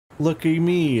Look at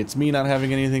me, it's me not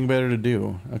having anything better to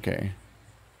do. Okay.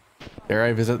 Dare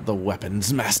I visit the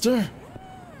weapons master?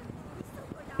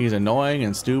 He's annoying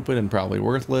and stupid and probably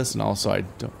worthless, and also I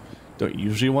don't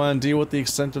usually want to deal with the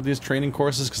extent of these training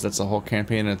courses because that's a whole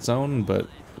campaign in its own, but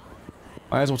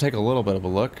might as well take a little bit of a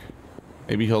look.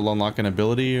 Maybe he'll unlock an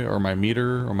ability, or my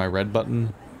meter, or my red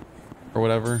button, or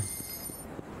whatever.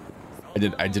 I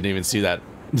didn't even see that.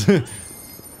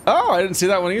 Oh, I didn't see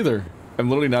that one either. I'm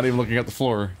literally not even looking at the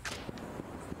floor.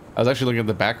 I was actually looking at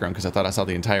the background because I thought I saw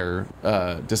the entire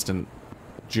distant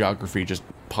geography just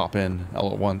pop in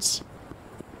all at once.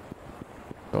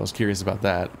 So I was curious about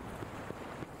that.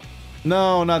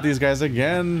 No, not these guys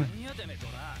again.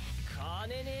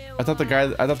 I thought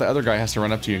the other guy has to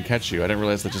run up to you and catch you. I didn't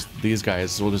realize that just these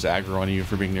guys will just aggro on you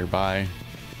for being nearby.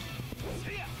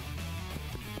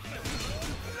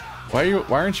 Why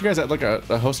aren't you guys at like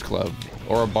a host club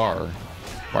or a bar?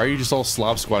 Why are you just all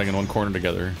slob squatting in one corner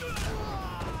together?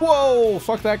 Whoa!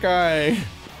 Fuck that guy!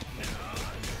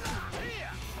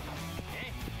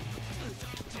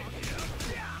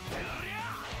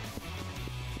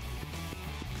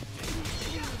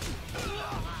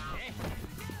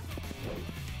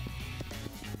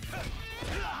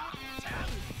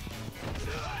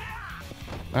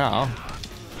 Ow.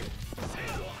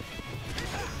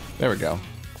 There we go.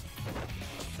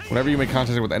 Whenever you make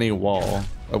contact with any wall,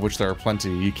 of which there are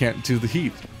plenty, you can't do the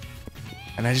heat.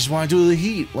 And I just want to do the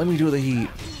heat. Let me do the heat.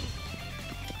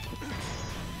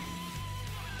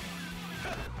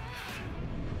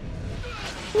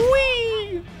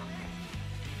 Whee!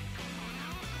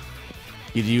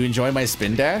 Did you enjoy my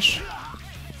spin dash?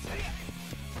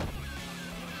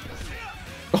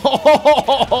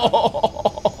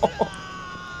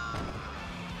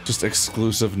 Just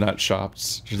exclusive nut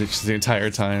shops just the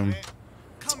entire time.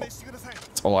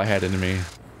 That's all I had in me.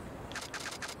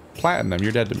 Platinum,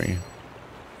 you're dead to me.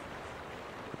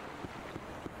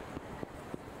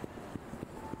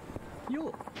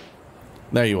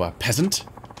 There you are, peasant.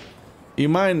 You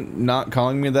mind not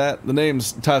calling me that? The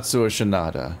name's Tatsuo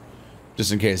Shinada,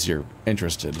 just in case you're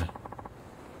interested.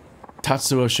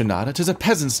 Tatsuo Shinada, 'tis a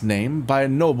peasant's name by a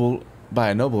noble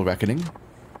reckoning.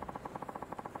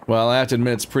 Well, I have to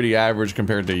admit it's pretty average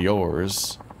compared to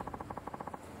yours.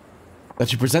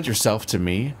 That you present yourself to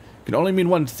me can only mean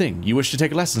one thing. You wish to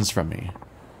take lessons from me.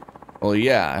 Well,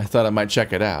 yeah, I thought I might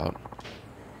check it out.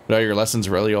 But are your lessons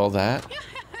really all that?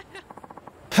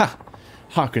 Ha!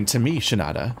 Hearken to me,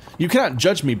 Shinada. You cannot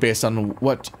judge me based on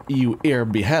what you ere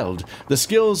beheld. The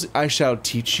skills I shall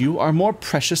teach you are more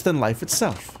precious than life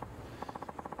itself.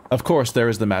 Of course, there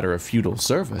is the matter of feudal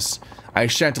service. I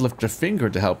shan't lift a finger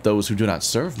to help those who do not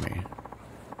serve me.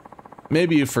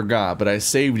 Maybe you forgot, but I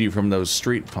saved you from those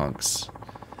street punks.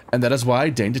 And that is why I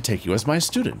deigned to take you as my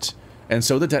student. And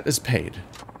so the debt is paid.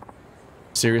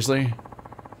 Seriously?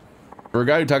 For a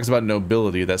guy who talks about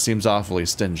nobility, that seems awfully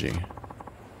stingy.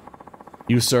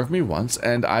 You served me once,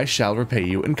 and I shall repay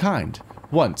you in kind.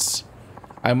 Once.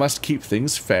 I must keep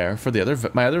things fair for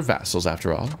my other vassals,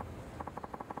 after all.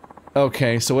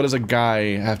 Okay, so what does a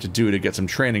guy have to do to get some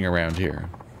training around here?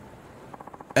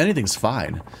 Anything's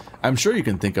fine. I'm sure you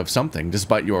can think of something,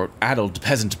 despite your addled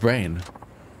peasant brain.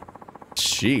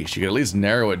 Sheesh, you could at least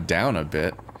narrow it down a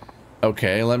bit.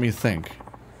 Okay, let me think.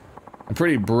 I'm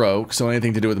pretty broke, so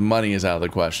anything to do with money is out of the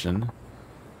question.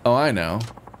 Oh, I know.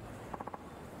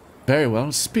 Very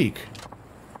well, speak.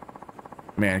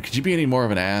 Man, could you be any more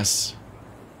of an ass?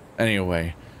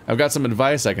 Anyway, I've got some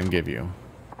advice I can give you.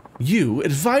 You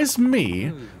advise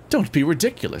me? Don't be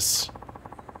ridiculous.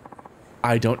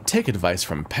 I don't take advice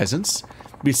from peasants.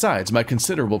 Besides, my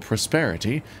considerable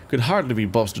prosperity could hardly be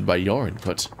boasted by your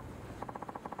input.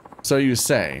 So you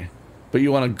say, but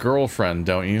you want a girlfriend,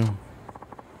 don't you?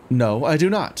 No, I do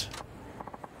not.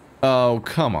 Oh,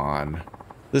 come on.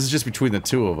 This is just between the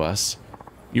two of us.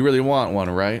 You really want one,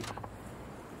 right?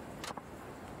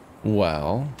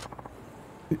 Well...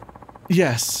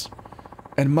 Yes.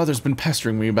 And Mother's been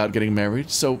pestering me about getting married,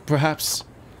 so perhaps...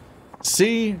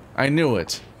 See? I knew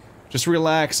it. Just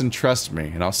relax and trust me,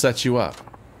 and I'll set you up.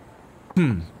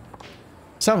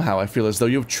 Somehow I feel as though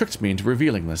you've tricked me into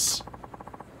revealing this.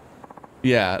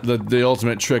 Yeah, the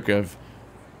ultimate trick of...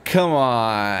 Come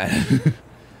on!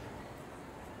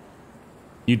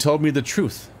 You told me the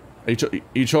truth.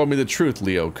 You told me the truth,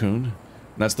 Leo-kun.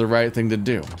 That's the right thing to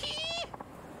do.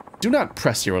 Do not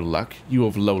press your luck, you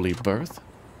of lowly birth.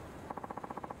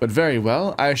 But very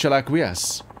well, I shall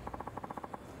acquiesce.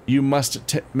 You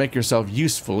must make yourself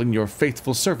useful in your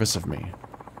faithful service of me.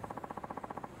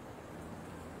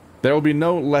 There will be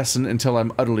no lesson until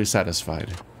I'm utterly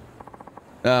satisfied.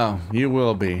 Oh, you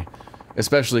will be.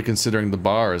 Especially considering the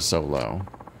bar is so low.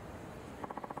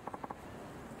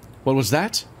 What was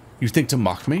that? You think to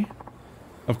mock me?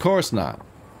 Of course not.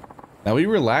 Now will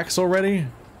you relax already?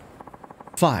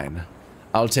 Fine.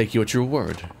 I'll take you at your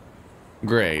word.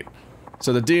 Great.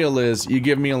 So the deal is, you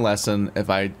give me a lesson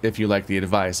if you like the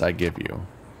advice I give you.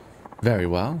 Very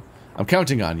well. I'm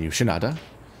counting on you, Shinada.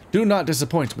 Do not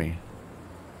disappoint me.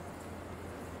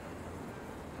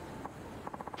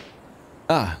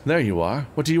 Ah, there you are.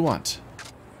 What do you want?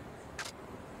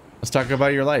 Let's talk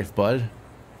about your life, bud.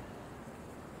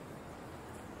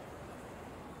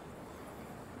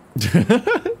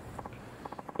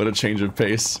 What a change of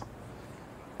pace.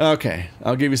 Okay,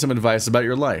 I'll give you some advice about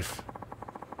your life.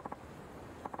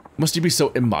 Must you be so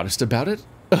immodest about it?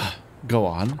 Ugh, go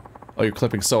on. Oh, you're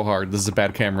clipping so hard. This is a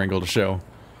bad camera angle to show.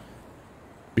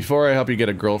 Before I help you get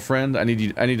a girlfriend, I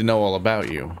need to know all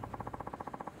about you.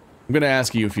 I'm gonna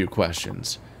ask you a few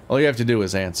questions. All you have to do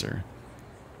is answer.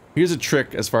 Here's a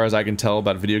trick as far as I can tell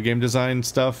about video game design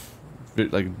stuff,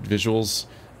 like visuals.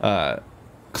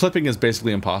 Clipping is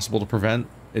basically impossible to prevent.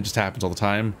 It just happens all the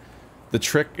time. The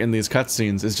trick in these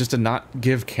cutscenes is just to not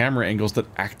give camera angles that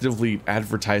actively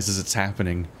advertises it's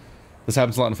happening. This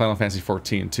happens a lot in Final Fantasy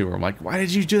XIV too, where I'm like, why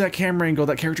did you do that camera angle?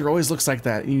 That character always looks like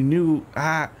that. You knew,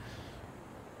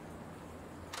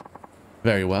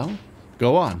 Very well.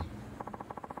 Go on.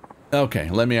 Okay,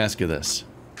 let me ask you this.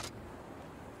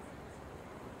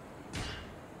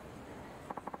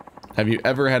 Have you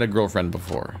ever had a girlfriend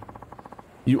before?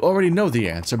 You already know the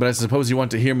answer, but I suppose you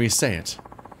want to hear me say it.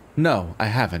 No, I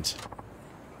haven't.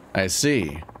 I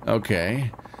see.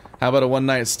 Okay. How about a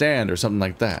one-night stand or something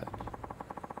like that?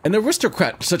 An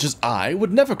aristocrat such as I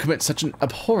would never commit such an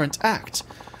abhorrent act.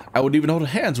 I would even hold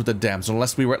hands with a damsel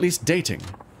unless we were at least dating.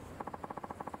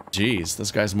 Jeez,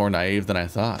 this guy's more naive than I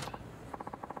thought.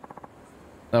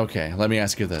 Okay, let me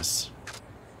ask you this.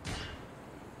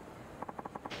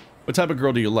 What type of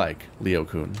girl do you like,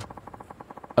 Leo-kun?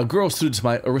 A girl suits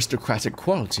my aristocratic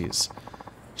qualities.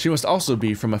 She must also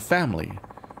be from a family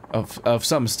of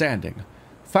some standing.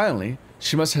 Finally,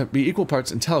 she must be equal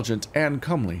parts intelligent and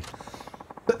comely.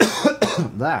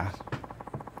 That.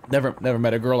 Never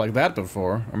met a girl like that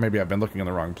before, or maybe I've been looking in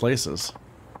the wrong places.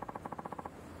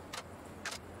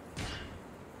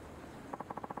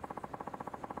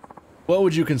 What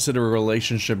would you consider a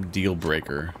relationship deal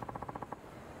breaker?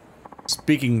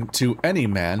 Speaking to any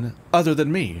man other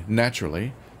than me,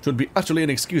 naturally, it would be utterly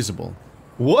inexcusable.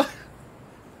 What?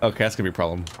 Okay, that's gonna be a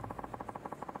problem.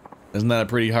 Isn't that a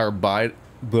pretty hard bite?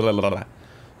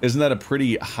 Isn't that a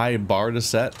pretty high bar to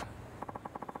set?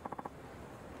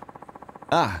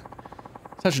 Ah,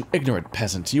 such an ignorant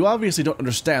peasant. You obviously don't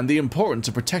understand the importance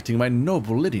of protecting my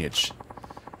noble lineage.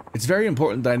 It's very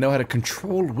important that I know how to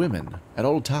control women at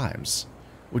all times,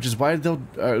 which is why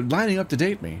they're lining up to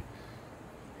date me.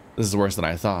 This is worse than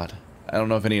I thought. I don't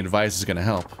know if any advice is going to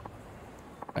help.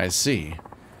 I see.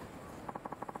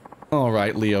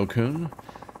 Alright, Leo-kun.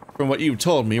 From what you've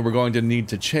told me, we're going to need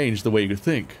to change the way you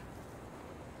think.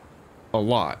 A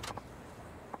lot.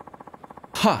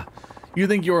 Ha! You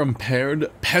think your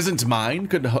impaired peasant mind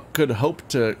could hope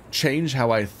to change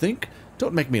how I think?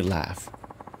 Don't make me laugh.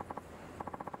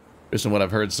 Based on what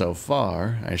I've heard so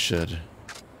far, I should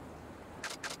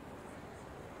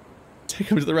take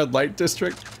him to the red light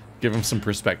district, give him some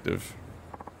perspective.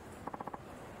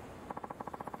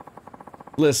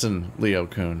 Listen,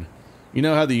 Leo-kun, you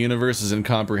know how the universe is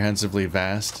incomprehensibly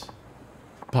vast?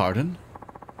 Pardon?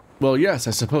 Well, yes,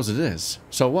 I suppose it is.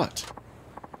 So what?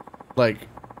 Like,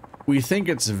 we think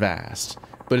it's vast,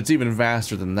 but it's even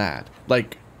vaster than that.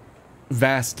 Like,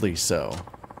 vastly so.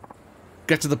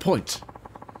 Get to the point.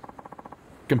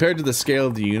 Compared to the scale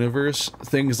of the universe,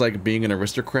 things like being an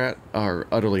aristocrat are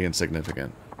utterly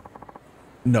insignificant.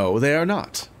 No, they are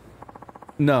not.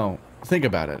 No, think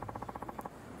about it.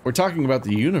 We're talking about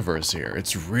the universe here.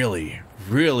 It's really,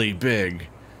 really big.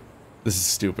 This is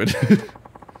stupid.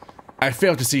 I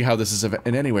fail to see how this is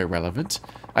in any way relevant.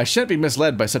 I shan't be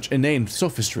misled by such inane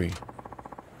sophistry.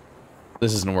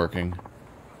 This isn't working.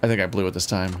 I think I blew it this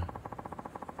time.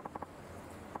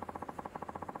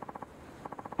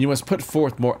 You must put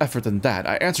forth more effort than that.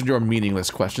 I answered your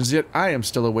meaningless questions, yet I am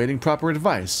still awaiting proper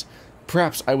advice.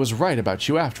 Perhaps I was right about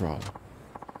you after all.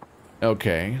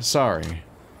 Okay, sorry.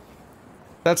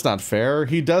 That's not fair.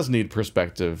 He does need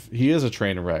perspective. He is a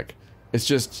train wreck. It's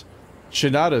just,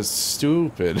 Shinada's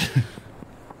stupid.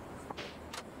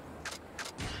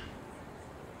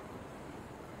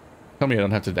 Tell me I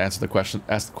don't have to answer the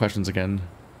ask the questions again.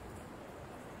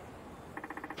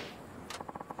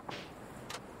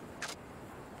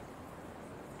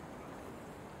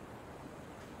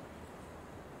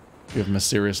 You have a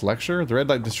mysterious lecture? The red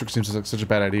light district seems like such a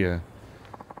bad idea.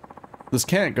 This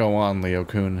can't go on,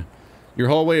 Leo-kun. Your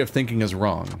whole way of thinking is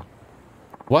wrong.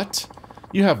 What?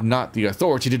 You have not the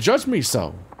authority to judge me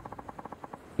so.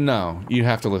 No, you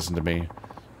have to listen to me.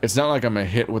 It's not like I'm a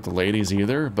hit with the ladies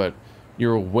either, but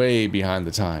you're way behind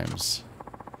the times.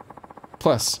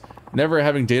 Plus, never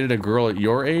having dated a girl at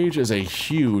your age is a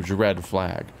huge red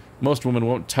flag. Most women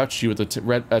won't touch you with a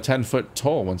 10-foot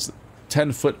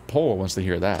pole once they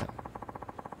hear that.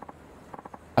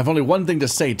 I've only one thing to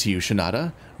say to you,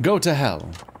 Shinada. Go to hell.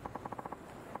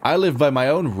 I live by my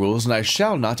own rules, and I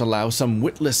shall not allow some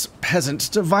witless peasant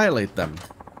to violate them.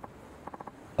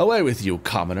 Away with you,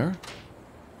 commoner.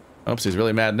 Oops, he's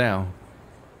really mad now.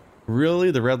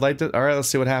 Really? The red light did? Alright, let's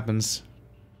see what happens.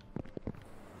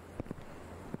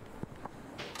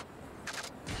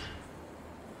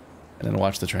 And then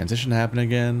watch the transition happen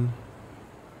again.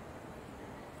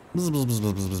 Alright,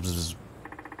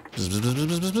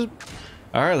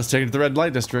 let's take it to the red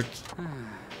light district.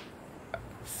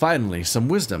 Finally, some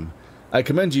wisdom. I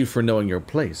commend you for knowing your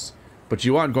place, but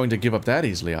you aren't going to give up that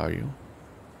easily, are you?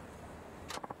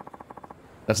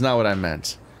 That's not what I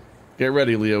meant. Get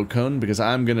ready, Leo-kun, because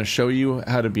I'm gonna show you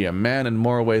how to be a man in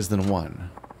more ways than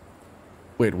one.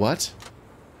 Wait, what?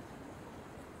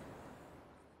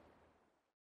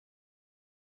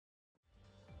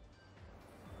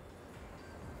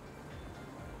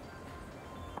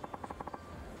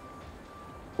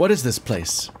 What is this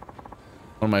place?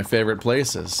 One of my favorite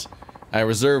places. I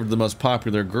reserved the most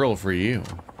popular girl for you.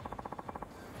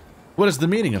 What is the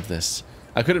meaning of this?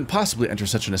 I couldn't possibly enter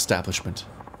such an establishment.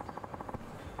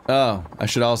 Oh, I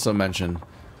should also mention,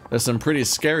 there's some pretty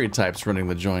scary types running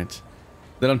the joint.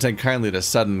 They don't take kindly to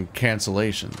sudden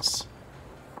cancellations.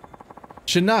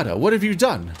 Shinada, what have you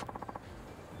done?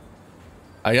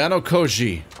 Ayano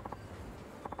Koji.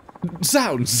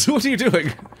 Zounds, what are you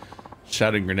doing?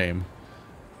 Shouting your name.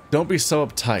 Don't be so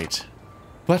uptight.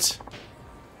 But,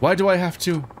 why do I have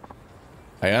to?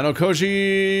 Ayano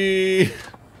Koji!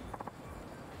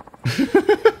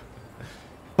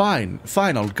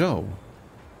 Fine, I'll go.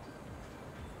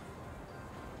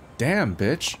 Damn,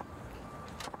 bitch.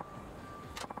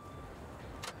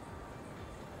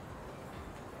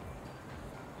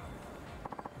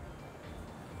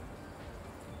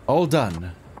 All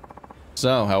done.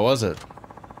 So, how was it?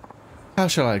 How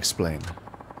shall I explain?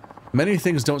 Many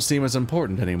things don't seem as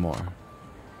important anymore.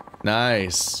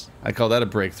 Nice. I call that a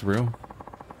breakthrough.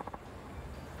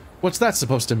 What's that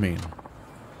supposed to mean?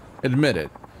 Admit it.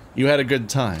 You had a good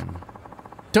time.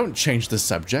 Don't change the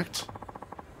subject.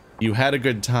 You had a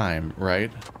good time,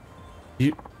 right?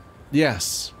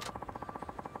 Yes.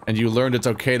 And you learned it's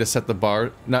okay to set the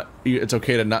bar... It's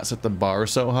okay to not set the bar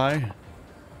so high?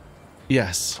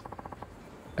 Yes.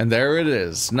 And there it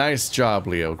is. Nice job,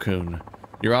 Leo-kun.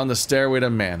 You're on the stairway to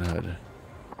manhood.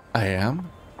 I am?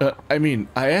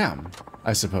 I am,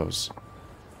 I suppose.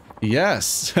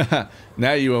 Yes.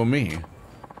 Now you owe me.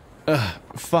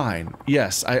 Fine.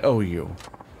 Yes, I owe you.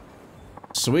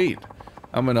 Sweet.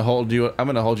 I'm gonna hold you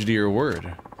to your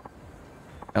word.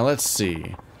 Now let's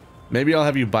see. Maybe I'll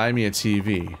have you buy me a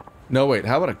TV. No, wait,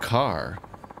 how about a car?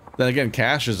 Then again,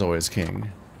 cash is always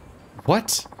king.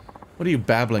 What? What are you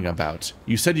babbling about?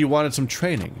 You said you wanted some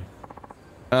training.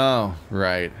 Oh,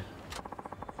 right.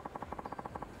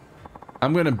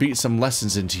 I'm gonna beat some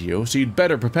lessons into you, so you'd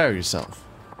better prepare yourself.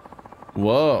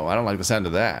 Whoa, I don't like the sound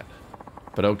of that.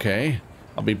 But okay,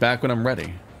 I'll be back when I'm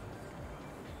ready.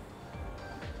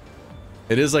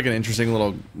 It is like an interesting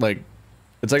little, like,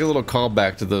 it's like a little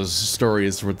callback to those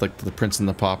stories with, like, the Prince and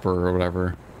the Pauper or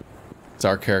whatever. It's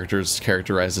our characters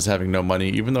characterized as having no money,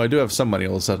 even though I do have some money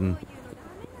all of a sudden.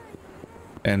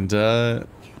 And,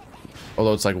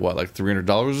 although it's like, what, like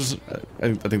 $300?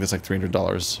 I think that's like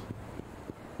 $300.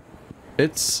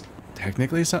 It's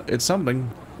technically, it's something.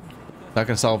 Not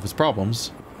gonna solve his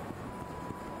problems.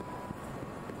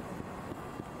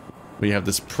 We have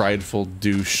this prideful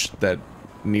douche that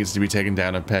needs to be taken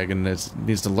down a peg and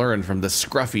needs to learn from the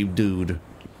scruffy dude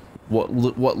what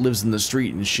lives in the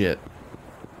street and shit.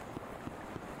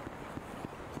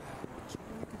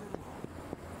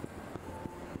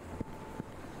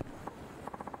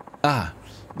 Ah,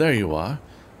 there you are.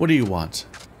 What do you want?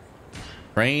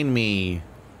 Train me.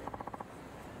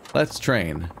 Let's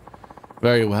train.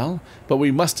 Very well, but we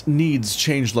must needs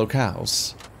change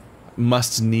locales.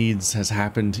 Must needs has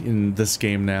happened in this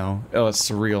game now. Oh, it's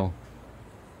surreal.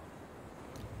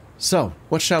 So,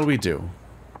 what shall we do?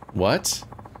 What?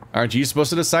 Aren't you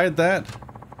supposed to decide that?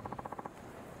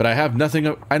 But I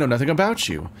know nothing about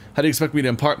you. How do you expect me to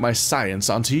impart my science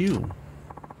onto you?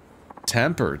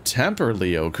 Temper,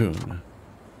 Leo-kun.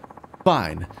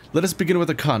 Fine, let us begin with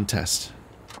a contest.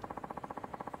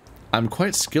 I'm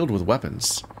quite skilled with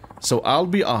weapons, so I'll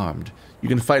be armed. You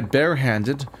can fight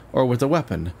barehanded or with a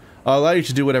weapon. I'll allow you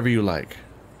to do whatever you like.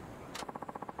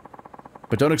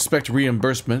 But don't expect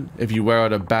reimbursement if you wear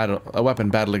out a weapon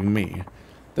battling me.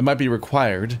 That might be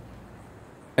required.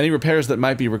 Any repairs that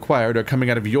might be required are coming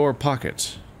out of your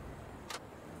pocket.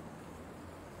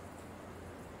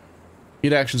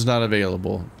 Heat action's not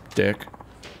available, dick.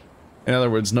 In other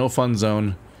words, no fun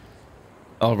zone.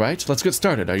 Alright, let's get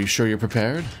started. Are you sure you're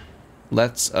prepared?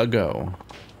 Let's go.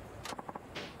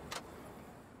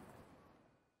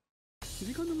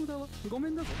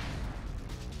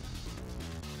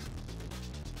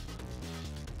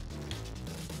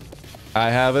 I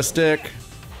have a stick.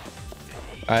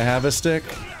 I have a stick.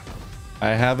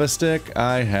 I have a stick.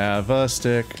 I have a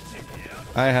stick.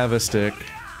 I have a stick.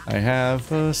 I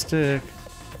have a stick.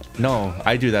 No,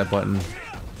 I do that button.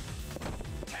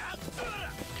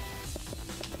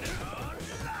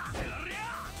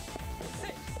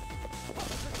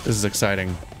 This is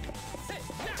exciting.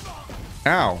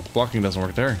 Ow! Blocking doesn't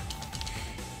work there.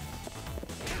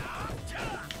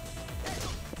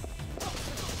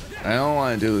 I don't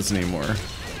want to do this anymore.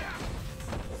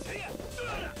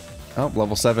 Oh,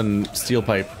 level 7 steel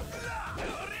pipe.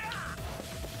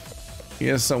 He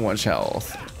has so much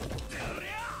health.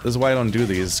 This is why I don't do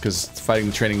these, because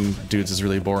fighting training dudes is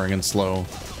really boring and slow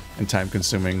and time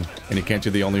consuming, and you can't do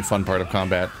the only fun part of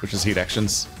combat, which is heat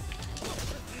actions.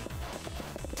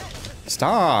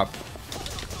 Stop!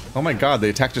 Oh my god, the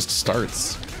attack just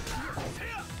starts.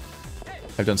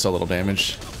 I've done so little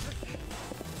damage.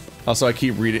 Also, I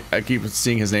keep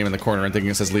seeing his name in the corner and thinking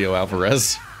it says Leo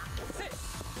Alvarez.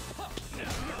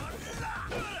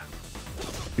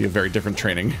 Be a very different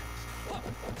training.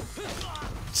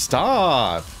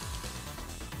 Stop!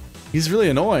 He's really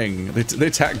annoying. The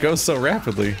attack goes so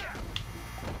rapidly.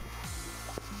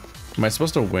 Am I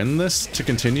supposed to win this to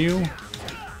continue?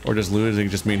 Or does losing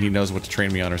just mean he knows what to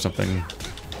train me on or something?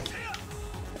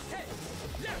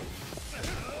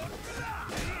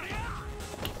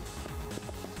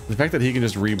 The fact that he can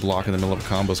just re-block in the middle of a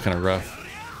combo is kind of rough.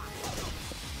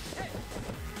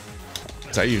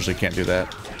 'Cause I usually can't do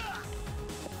that.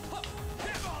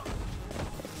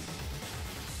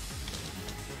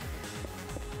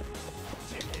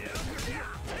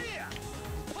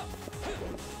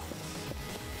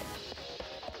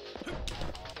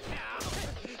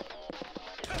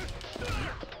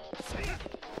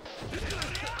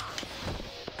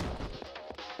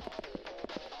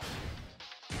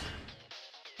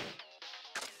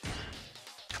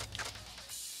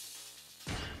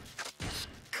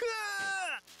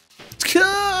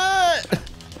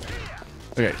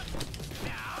 Okay.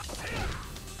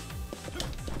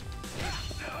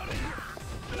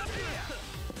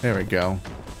 There we go.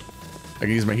 I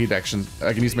can use my heat action.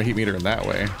 I can use my heat meter in that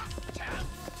way.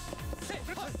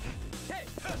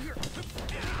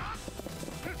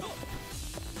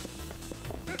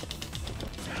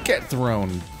 Get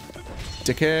thrown,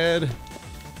 dickhead.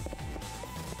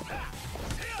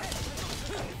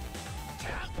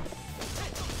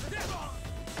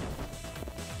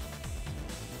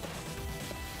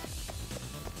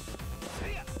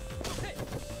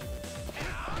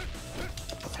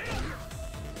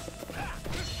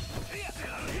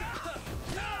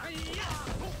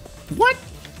 What?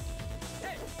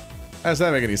 How does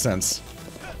that make any sense?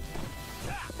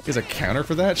 He has a counter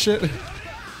for that shit?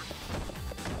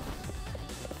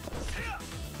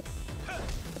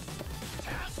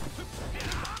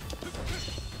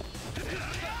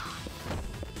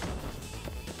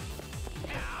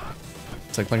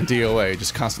 It's like playing DOA,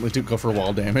 just constantly do go for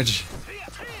wall damage.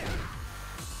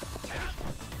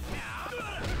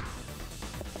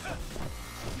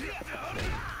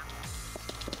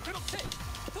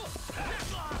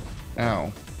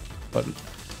 Ow. Button.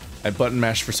 I button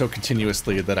mashed for so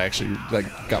continuously that I actually, like,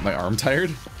 got my arm tired.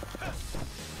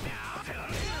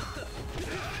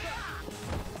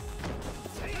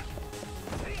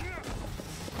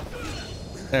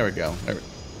 There we go. The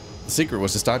secret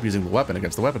was to stop using the weapon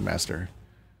against the weapon master.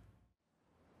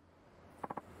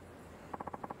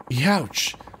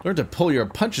 Youch! Learn to pull your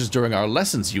punches during our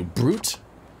lessons, you brute!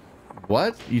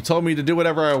 What? You told me to do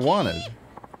whatever I wanted.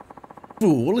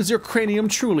 Fool, is your cranium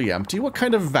truly empty? What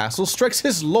kind of vassal strikes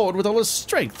his lord with all his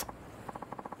strength?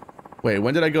 Wait,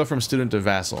 when did I go from student to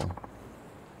vassal?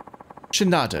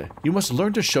 Shinada, you must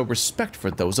learn to show respect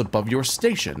for those above your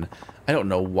station. I don't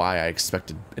know why I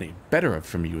expected any better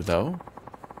from you, though.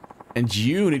 And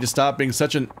you need to stop being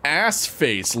such an ass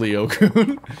face,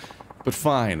 Leo-kun. But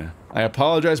fine. I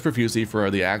apologize profusely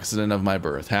for the accident of my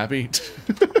birth. Happy?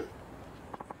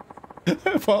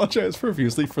 I apologize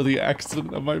profusely for the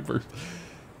accident of my birth.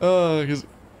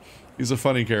 He's a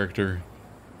funny character.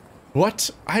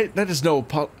 What? That is no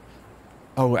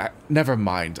Oh, never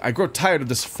mind. I grow tired of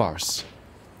this farce.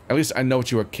 At least I know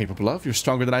what you are capable of. You're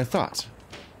stronger than I thought.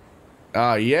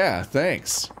 Ah, yeah,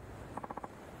 thanks.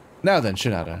 Now then,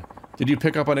 Shinada, did you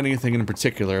pick up on anything in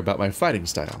particular about my fighting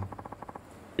style?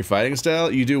 Your fighting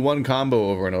style? You do one combo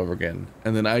over and over again,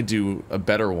 and then I do a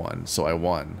better one, so I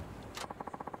won.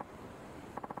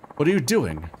 What are you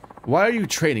doing? Why are you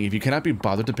training if you cannot be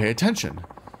bothered to pay attention?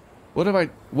 What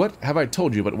have I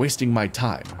told you about wasting my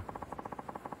time?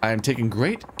 I am taking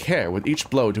great care with each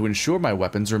blow to ensure my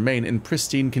weapons remain in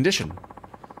pristine condition.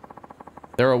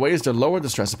 There are ways to lower the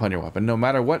stress upon your weapon, no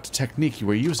matter what technique you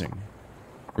are using.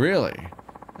 Really?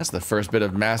 That's the first bit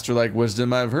of master-like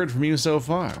wisdom I've heard from you so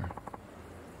far.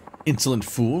 Insolent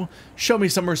fool, show me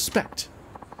some respect.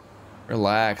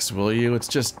 Relax, will you? It's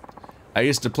just, I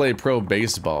used to play pro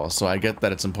baseball, so I get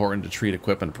that it's important to treat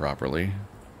equipment properly.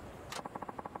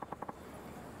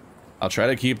 I'll try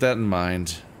to keep that in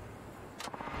mind.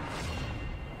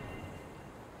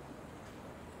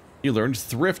 You learned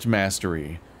thrift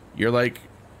mastery. You're like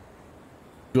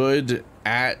good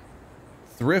at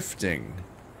thrifting.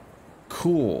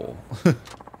 Cool.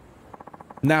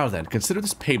 Now then, consider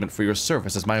this payment for your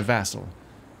service as my vassal.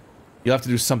 You'll have to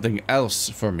do something else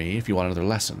for me if you want another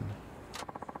lesson.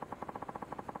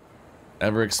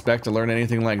 Ever expect to learn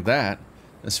anything like that?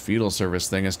 This feudal service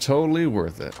thing is totally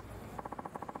worth it.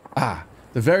 Ah,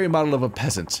 the very model of a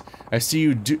peasant. I see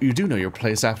you do know your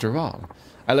place after all.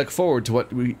 I look forward to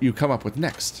what you come up with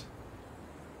next.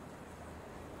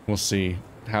 We'll see.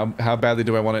 How badly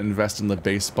do I want to invest in the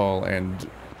baseball and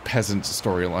peasant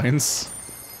storylines?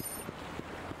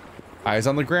 Eyes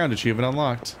on the ground, achievement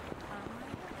unlocked.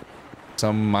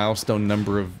 Some milestone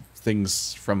number of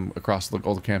things from across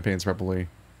all the campaigns, probably.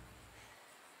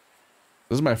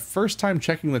 This is my first time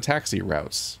checking the taxi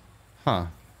routes. Huh.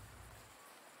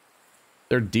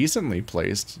 They're decently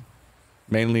placed.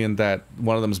 Mainly in that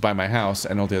one of them is by my house,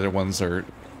 and all the other ones are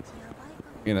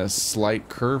in a slight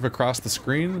curve across the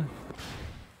screen.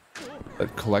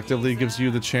 That collectively gives you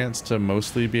the chance to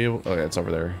mostly be able... Oh yeah, it's over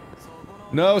there.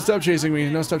 No, stop chasing me.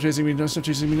 No, stop chasing me. No, stop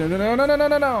chasing me. No, no, no, no, no, no,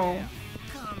 no, no.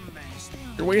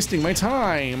 You're wasting my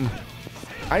time.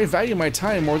 I value my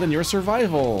time more than your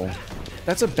survival.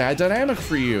 That's a bad dynamic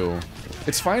for you.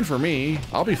 It's fine for me.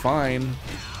 I'll be fine.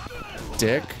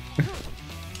 Dick.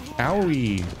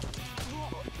 Owie.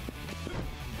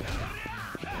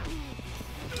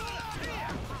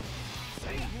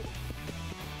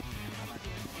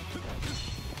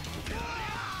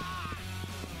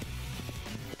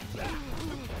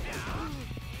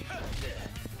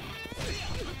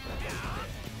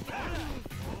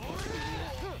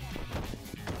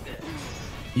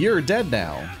 You're dead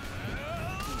now.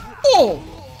 Oh!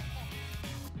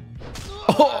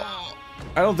 Oh!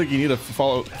 I don't think you need to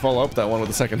follow up that one with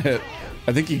a second hit.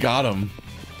 I think you got him.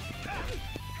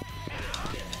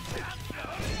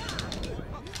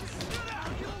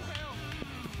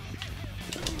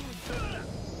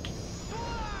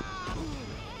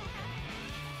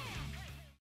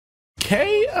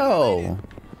 KO!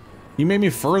 You made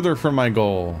me further from my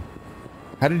goal.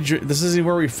 How did you... This isn't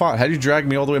where we fought. How did you drag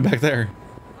me all the way back there?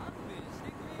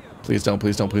 Please don't,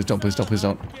 please don't, please don't, please don't, please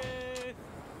don't.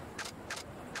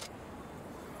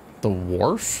 The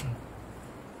wharf?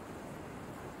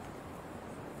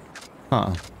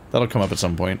 Huh. That'll come up at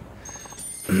some point.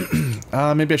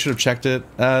 Maybe I should have checked it.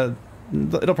 It'll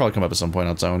probably come up at some point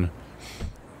on its own.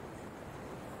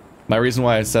 My reason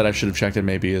why I said I should have checked it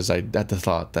maybe is I had the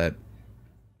thought that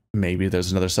maybe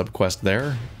there's another sub-quest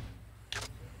there.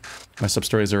 My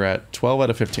sub-stories are at 12 out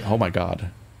of 15. Oh my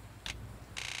god.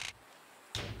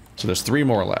 So there's 3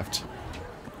 more left.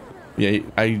 Yeah,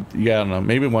 I don't know.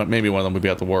 Maybe one of them would be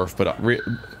at the wharf, but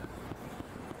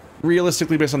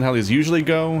realistically, based on how these usually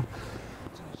go,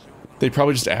 they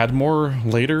probably just add more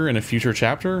later in a future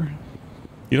chapter.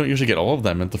 You don't usually get all of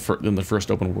them in the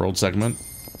first open world segment.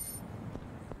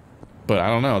 But I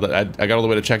don't know. I got all the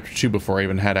way to chapter 2 before I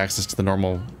even had access to the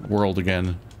normal world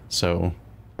again. So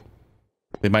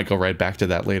they might go right back to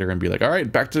that later and be like, all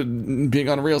right, back to being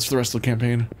on rails for the rest of the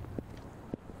campaign.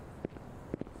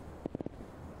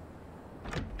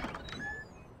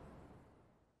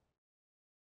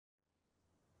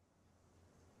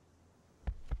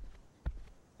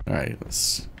 Alright,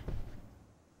 let's...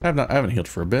 I haven't healed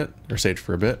for a bit, or saged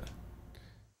for a bit.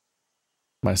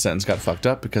 My sentence got fucked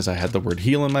up because I had the word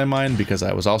heal in my mind, because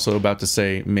I was also about to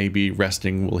say, maybe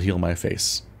resting will heal my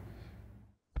face.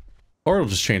 Or it'll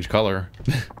just change color.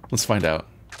 Let's find out.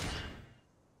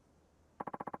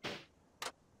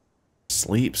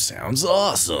 Sleep sounds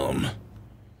awesome.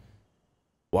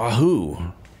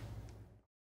 Wahoo.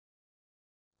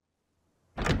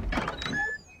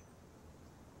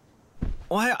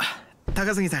 おはよう、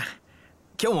高杉さん。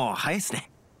今日も早いっすね。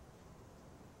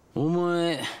お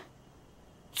前、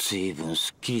ずいぶん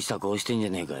すっきりした顔してんじゃ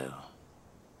ねえかよ。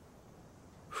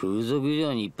風俗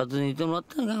嬢に一発寝てもらっ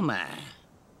たのか、お前。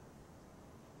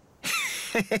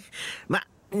ま、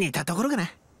似たところかな。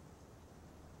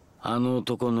あの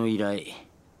男の依頼、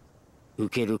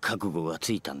受ける覚悟が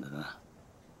ついたんだな。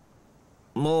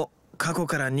もう過去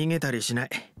から逃げたりしない。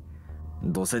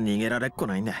どうせ逃げられっこ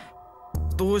ないんだ。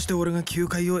どうして俺が球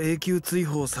界を永久追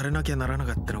放されなきゃならな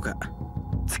かったのか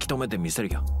突き止めてみせる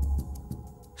よ。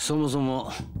そもそ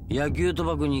も野球賭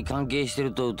博に関係して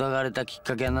ると疑われたきっ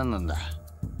かけは何なんだ。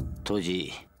当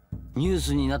時ニュー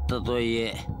スになったとはい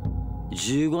え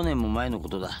15年も前のこ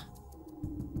とだ。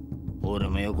俺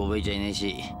もよく覚えちゃいねえ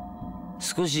し、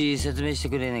少し説明して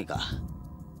くれねえか。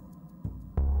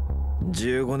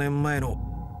15年前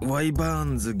のワイバー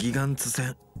ンズギガンツ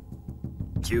戦、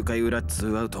9回裏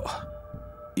2アウト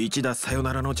一打サヨ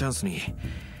ナラのチャンスに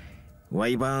ワ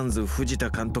イバーンズ藤田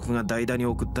監督が代打に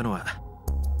送ったのは、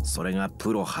それが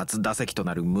プロ初打席と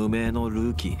なる無名の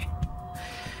ルーキー、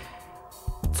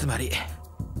つまり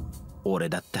俺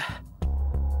だった。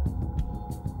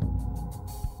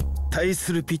対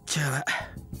するピッチャーは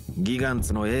ギガン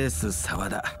ツのエース沢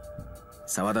田。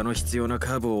沢田の必要な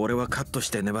カーブを俺はカットし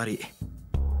て粘り、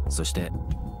そして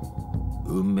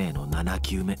運命の7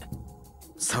球目、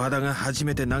沢田が初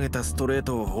めて投げたストレー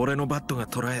トを俺のバットが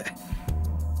捉え、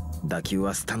打球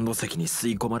はスタンド席に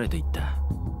吸い込まれていった。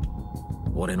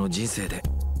俺の人生で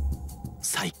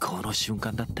最高の瞬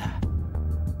間だった。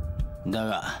だ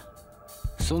が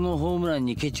そのホームラン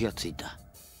にケチがついた。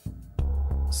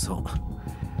そう、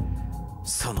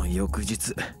その翌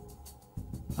日、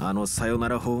あのサヨナ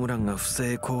ラホームランが不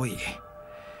正行為、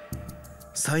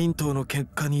サイン等の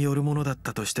結果によるものだっ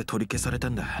たとして取り消され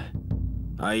たんだ。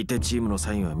相手チームの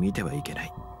サインは見てはいけな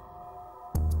い。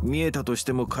見えたとし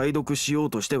ても解読しよう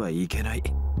としてはいけない。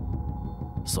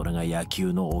それが野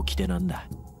球の掟なんだ。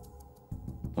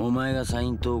お前がサイ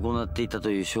ントを行っていた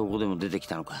という証拠でも出てき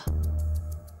たのか。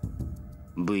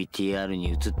 VTR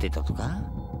に映っていたとか。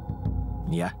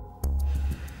いや、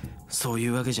そうい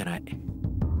うわけじゃない。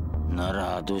な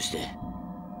らどうして。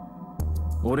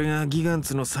俺がギガン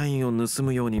ツのサインを盗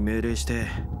むように命令して、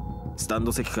スタン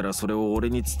ド席からそれを俺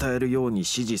に伝えるように指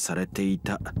示されてい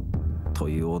たと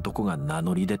いう男が名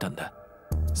乗り出たんだ。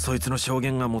そいつの証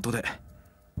言が元で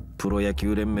プロ野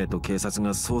球連盟と警察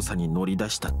が捜査に乗り出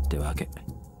したってわけ。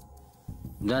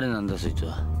誰なんだそいつ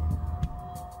は。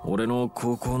俺の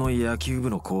高校の野球部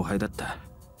の後輩だった。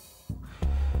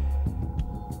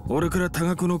俺から多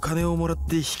額の金をもらっ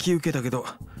て引き受けたけど、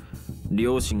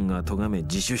両親が咎め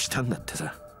自首したんだって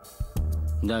さ。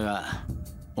だが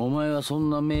お前はそん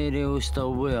な命令をした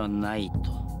覚えはない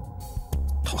と。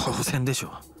当然でし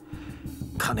ょ。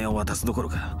金を渡すどころ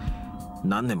か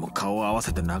何年も顔を合わ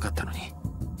せてなかったの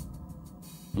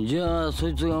に。じゃあそ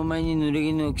いつがお前に濡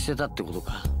れ衣を着せたってこと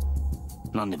か。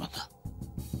なんでまた。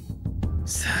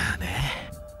さあね、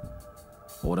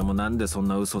俺もなんでそん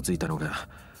な嘘ついたのか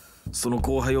その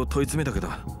後輩を問い詰めたけど、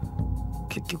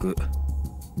結局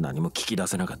何も聞き出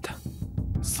せなかった。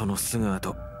そのすぐ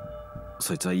後、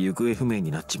そいつは行方不明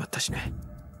になっちまったしね。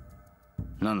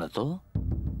なんだと。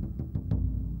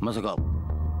まさか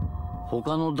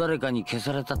他の誰かに消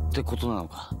されたってことなの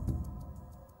か。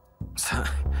さ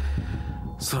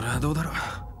あ、それはどうだろ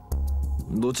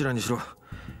う。どちらにしろ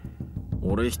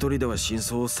俺一人では真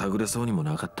相を探れそうにも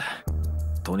なかった。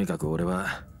とにかく俺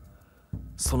は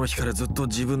その日からずっと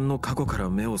自分の過去から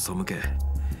目を背け、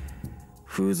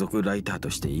風俗ライターと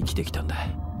して生きてきたんだ。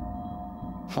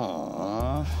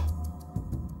はあ。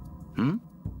ん？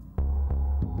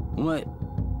お前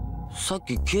さっ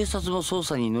き警察の捜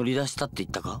査に乗り出したって言っ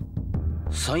たか。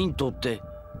サイン盗って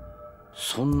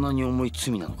そんなに重い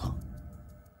罪なのか。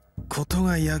こと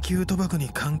が野球賭博に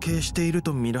関係している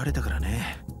と見られたから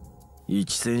ね。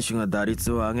一選手が打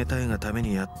率を上げたいがため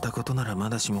にやったことならま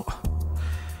だしも、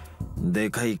で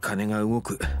かい金が動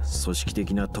く組織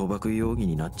的な賭博容疑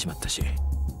になっちまったし、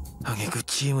挙句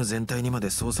チーム全体にまで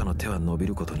捜査の手は伸び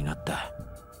ることになった。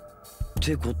っ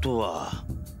てことは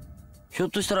ひょっ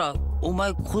としたらお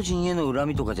前個人への恨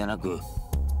みとかじゃなく、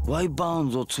ワイバーン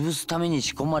ズを潰すために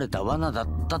仕込まれた罠だっ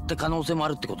たって可能性もあ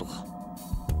るってことか。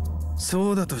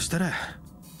そうだとしたら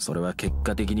それは結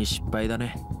果的に失敗だ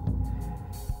ね。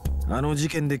あの事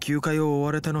件で休会を追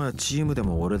われたのはチームで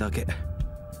も俺だけ。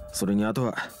それにあと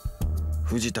は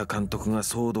藤田監督が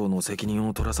騒動の責任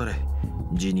を取らされ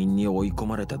辞任に追い込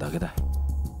まれただけだ。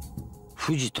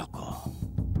藤田か。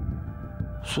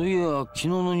そういや昨日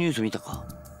のニュース見たか。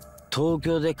東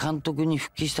京で監督に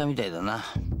復帰したみたいだな。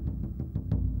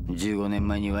15年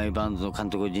前にワイバーンズの監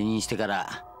督を辞任してか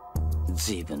ら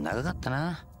ずいぶん長かった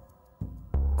な。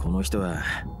この人は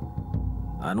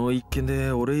あの一件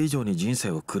で俺以上に人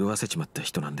生を狂わせちまった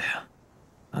人なんだよ。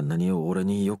あんなに俺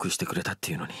によくしてくれたっ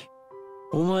ていうのに。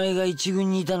お前が一軍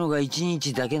にいたのが一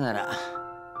日だけなら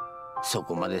そ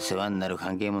こまで世話になる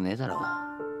関係もねえだろう。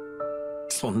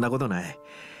そんなことない。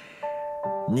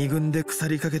二軍で腐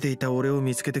りかけていた俺を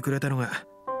見つけてくれたのが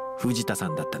藤田さ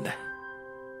んだったんだ。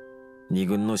二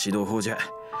軍の指導法じゃ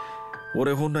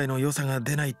俺本来の良さが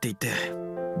出ないって言って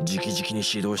直々に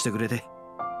指導してくれて、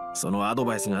そのアド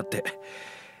バイスがあって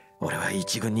俺は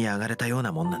一軍に上がれたよう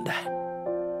なもんなんだ。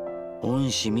恩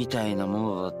師みたいな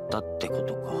ものだったってこ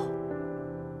とか。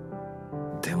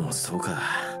でもそうか、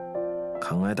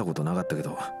考えたことなかったけ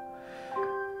ど、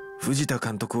藤田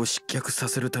監督を失脚さ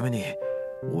せるために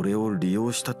俺を利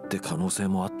用したって可能性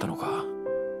もあったのか。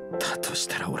だとし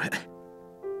たら俺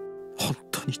本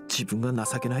当に自分が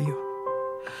情けないよ。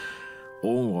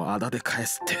恩をあだで返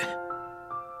すって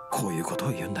こういうこと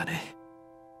を言うんだね。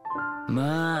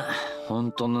まあ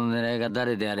本当の狙いが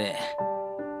誰であれ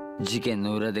事件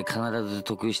の裏で必ず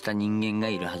得した人間が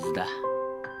いるはずだ。っ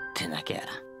てなきゃ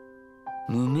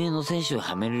無名の選手を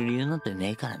はめる理由なんてね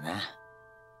えからな。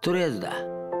とりあえずだ、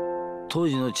当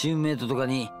時のチームメイトとか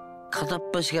に片っ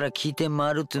端から聞いて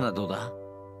回るっていうのはどうだ。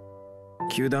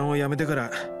球団を辞めてか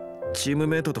らチーム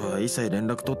メイトとは一切連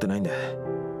絡取ってないんだ。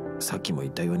さっきも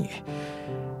言ったように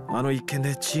あの一件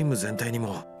でチーム全体に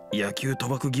も野球賭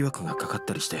博疑惑がかかっ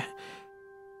たりして、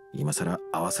今さら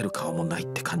合わせる顔もないっ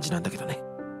て感じなんだけどね。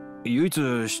唯一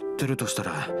知ってるとした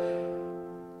ら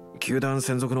球団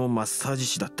専属のマッサージ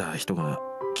師だった人が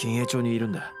金栄町にいる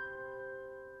んだ。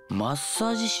マッサ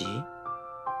ージ師？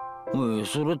おい、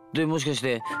それってもしかし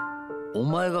てお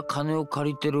前が金を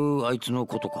借りてるあいつの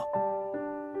ことか？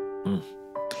うん、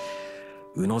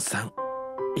宇野さん、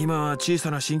今は小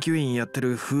さな鍼灸院やって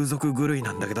る風俗狂い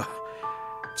なんだけど、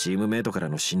チームメイトから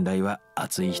の信頼は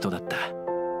厚い人だった。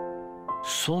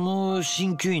その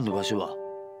鍼灸院の場所は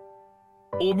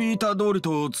帯板通り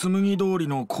と紬通り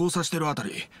の交差してるあた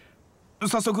り。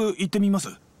早速行ってみます。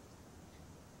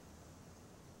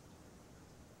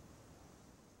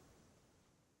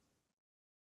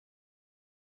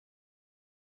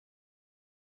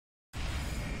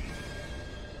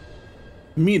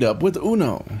Meet up with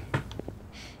Uno.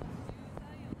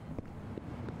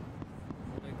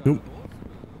 Oop.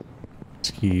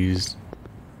 Excuse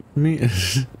me.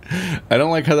 I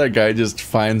don't like how that guy just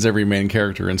finds every main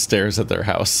character and stares at their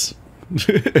house.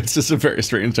 It's just a very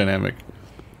strange dynamic.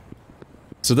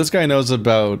 So this guy knows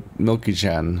about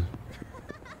Milky-chan.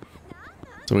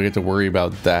 So we get to worry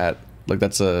about that. Like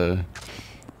that's a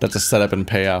setup and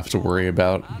payoff to worry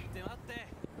about.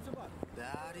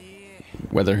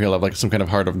 Whether he'll have like some kind of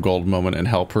heart of gold moment and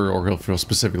help her, or he'll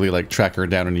specifically like track her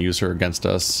down and use her against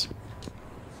us.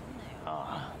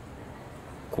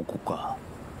 ここか。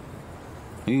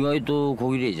意外と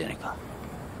小綺麗じゃないか。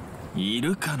い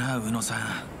るかな、宇野さ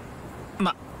ん。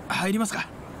ま、入りますか。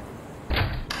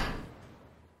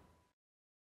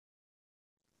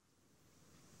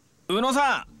宇野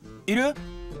さん、いる？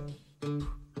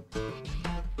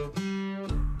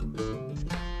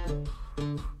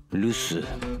留守。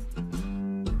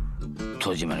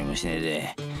戸締まりもしね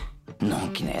えで、の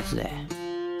んきなやつだよ。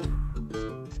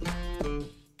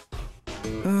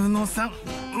宇野さん、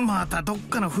またどっ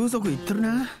かの風俗行ってる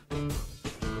な。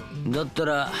だった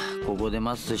らここで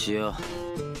待つとしよ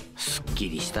う。すっき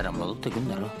りしたら戻ってくん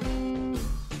だろ。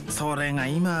それが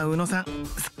今宇野さん、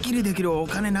すっきりできるお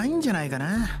金ないんじゃないか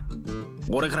な。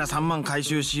俺から3万回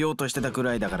収しようとしてたく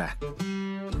らいだから。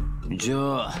じ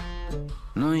ゃあ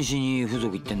何しに風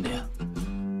俗行ってんだよ。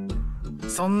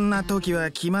そんな時は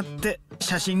決まって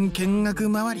写真見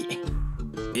学回り。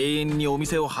永遠にお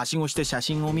店をはしごして写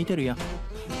真を見てるよ。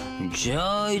じ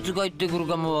ゃあいつ帰ってくる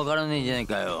かもわからねえじゃない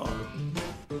かよ。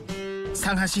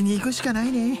探しに行くしかな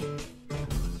いね。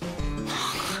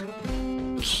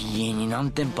家に何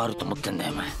店舗あると思ってんだ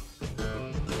よお前。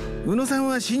宇野さん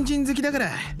は新人好きだか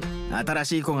ら、新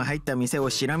しい子が入った店を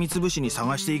しらみつぶしに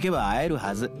探していけば会える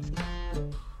はず。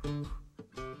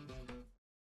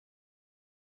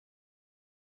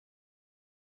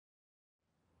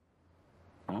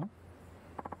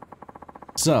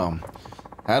So,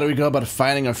 how do we go about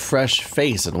finding a fresh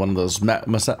face at one of those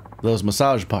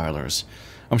massage parlors?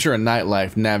 I'm sure a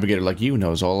nightlife navigator like you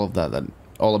knows all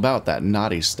about that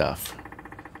naughty stuff.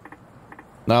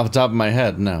 Not off the top of my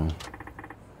head, no.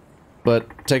 But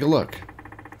take a look.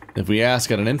 If we ask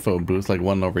at an info booth like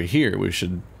one over here, we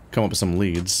should come up with some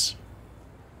leads.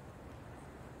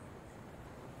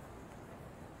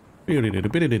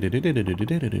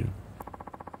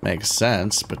 Makes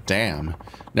sense, but damn.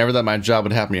 Never thought my job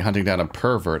would have me hunting down a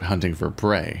pervert hunting for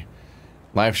prey.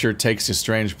 Life sure takes you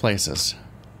strange places.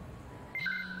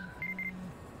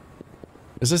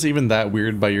 Is this even that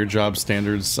weird by your job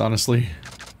standards, honestly?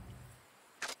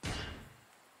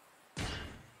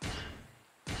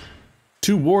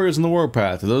 Two warriors in the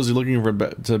warpath. To those who are looking for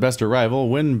the best arrival,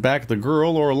 win back the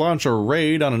girl, or launch a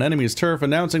raid on an enemy's turf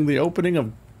announcing the opening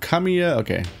of Kamiya.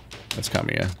 Okay, that's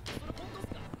Kamiya.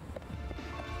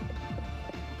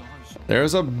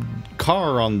 There's a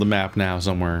car on the map now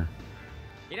somewhere.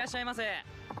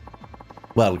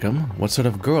 Welcome. What sort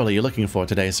of girl are you looking for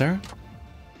today, sir?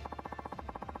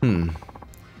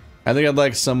 I think I'd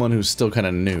like someone who's still kind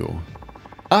of new.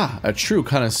 Ah, a true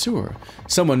connoisseur.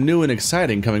 Someone new and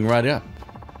exciting coming right up.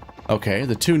 Okay,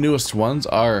 the two newest ones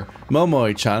are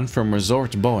Momoi-chan from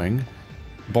Resort Boing,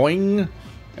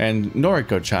 and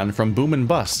Noriko-chan from Boom and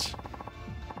Bust.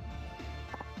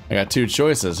 I got two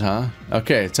choices, huh?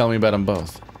 Okay, tell me about them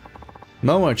both.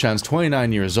 Momoi-chan's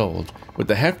 29 years old, with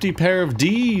a hefty pair of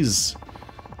D's.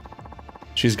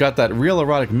 She's got that real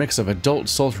erotic mix of adult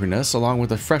sultriness along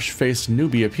with a fresh-faced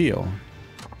newbie appeal.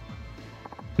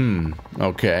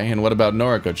 Okay, and what about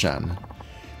Noriko-chan?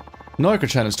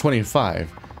 Noriko-chan is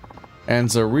 25,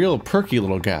 and's a real perky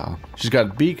little gal. She's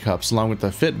got B-cups along with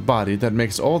a fit body that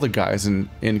makes all the guys in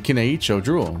Kineicho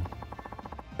drool.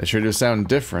 They sure do sound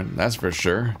different, that's for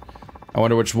sure. I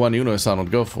wonder which one Uno-san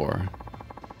would go for.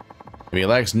 If he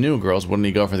likes new girls, wouldn't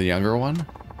he go for the younger one?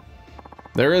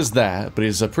 There is that, but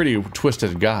he's a pretty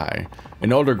twisted guy.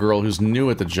 An older girl who's new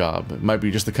at the job. It might be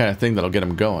just the kind of thing that'll get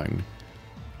him going.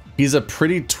 He's a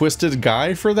pretty twisted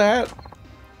guy for that?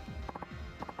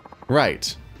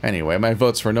 Right. Anyway, my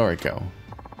vote's for Noriko.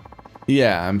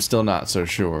 Yeah, I'm still not so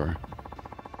sure.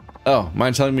 Oh,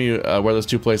 mind telling me where those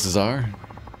two places are?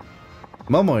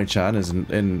 Momoi-chan is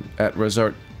at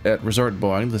Resort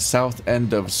Boing, the south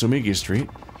end of Sumigi Street.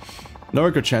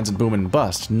 Noriko-chan's in Boom and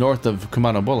Bust, north of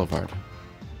Kumano Boulevard.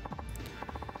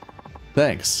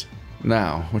 Thanks.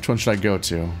 Now, which one should I go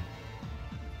to?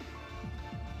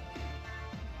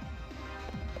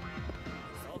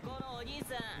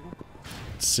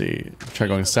 Let's see. Try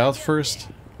going south first.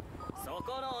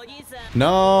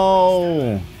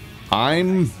 No!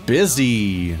 I'm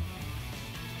busy.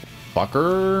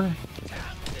 Fucker.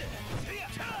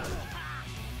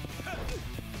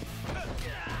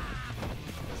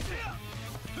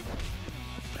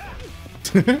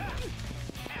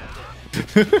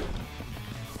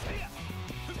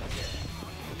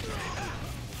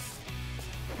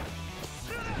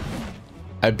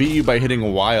 I beat you by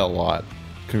hitting Y a lot.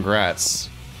 Congrats.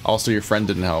 Also, your friend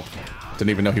didn't help. Didn't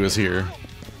even know he was here.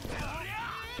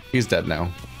 He's dead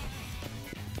now.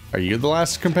 Are you the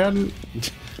last combatant?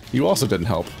 You also didn't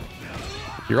help.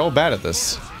 You're all bad at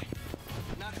this.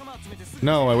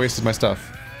 No, I wasted my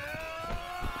stuff.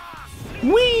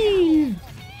 Whee!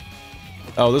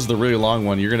 Oh, this is the really long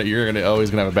one. Oh, he's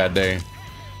gonna have a bad day.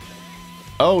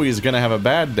 Oh, he's gonna have a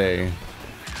bad day.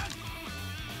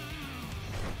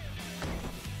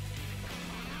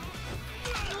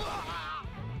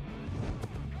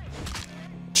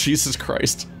 Jesus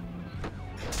Christ.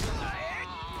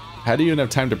 How do you even have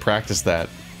time to practice that?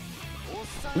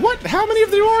 What? How many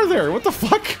of you are there? What the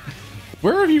fuck?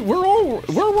 Where are you? Where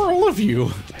were all of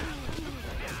you?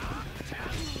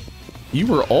 You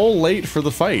were all late for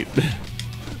the fight.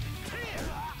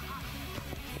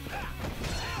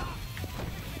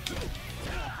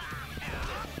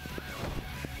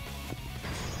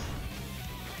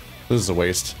 This is a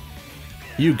waste.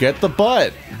 You get the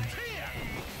butt.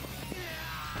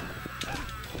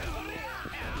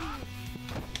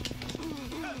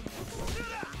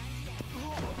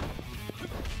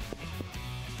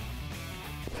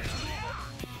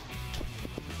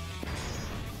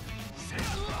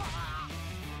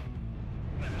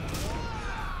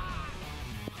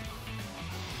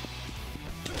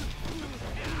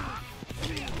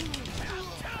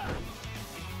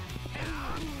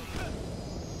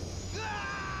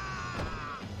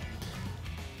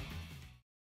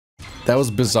 That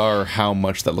was bizarre how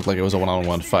much that looked like it was a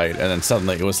one-on-one fight, and then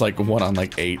suddenly it was like 1 on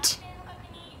like 8.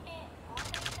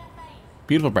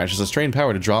 Beautiful branch has a strange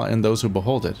power to draw in those who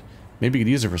behold it. Maybe you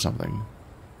could use it for something.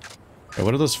 Okay,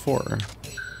 what are those for?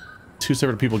 2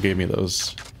 separate people gave me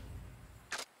those.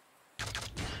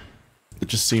 It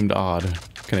just seemed odd.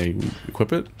 Can I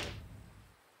equip it?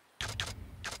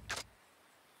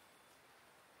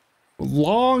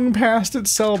 Long past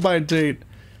its sell-by date.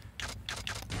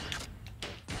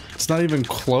 It's not even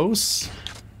close.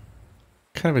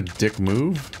 Kind of a dick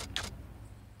move.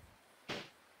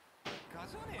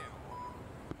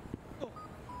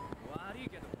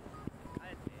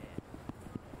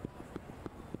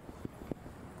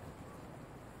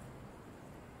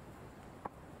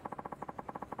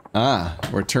 Ah,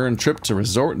 return trip to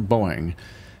Resort Boeing.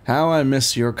 How I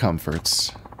miss your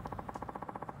comforts.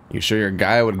 You sure your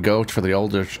guy would go for the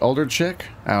older chick?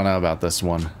 I don't know about this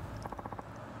one.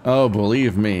 Oh,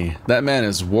 believe me, that man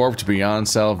is warped beyond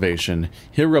salvation.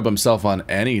 He'll rub himself on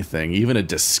anything, even a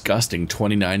disgusting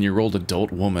 29-year-old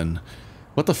adult woman.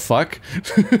 What the fuck?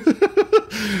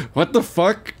 What the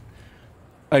fuck?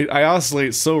 I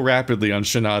oscillate so rapidly on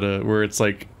Shinada, where it's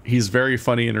like, he's very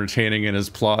funny, entertaining, and his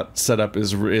plot setup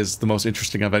is the most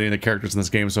interesting of any of the characters in this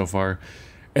game so far.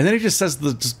 And then he just says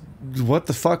the what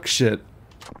the fuck shit.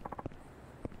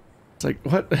 It's like,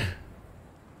 what?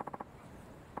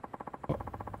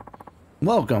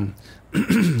 Welcome.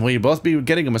 Will you both be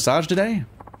getting a massage today?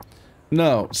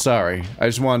 No, sorry. I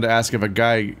just wanted to ask if a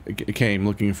guy came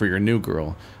looking for your new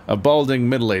girl. A balding,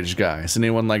 middle-aged guy. Is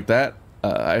anyone like that?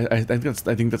 I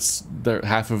think that's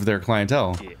half of their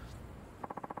clientele.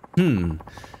 I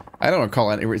don't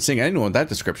recall seeing anyone with that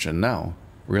description. No.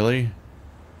 Really?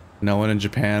 No one in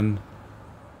Japan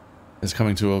is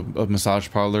coming to a massage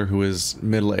parlor who is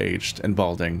middle-aged and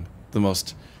balding. The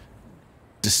most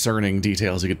discerning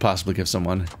details you could possibly give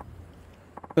someone.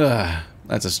 Ugh,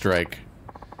 that's a strike.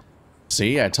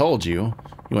 See, I told you.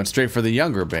 You went straight for the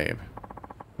younger babe.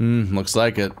 Looks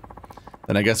like it.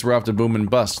 Then I guess we're off to Boom and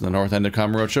Bust in the north end of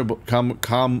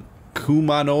Kumano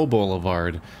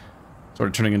Boulevard. Sort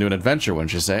of turning into an adventure,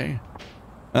 wouldn't you say?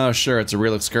 Oh, sure, it's a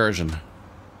real excursion.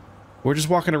 We're just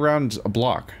walking around a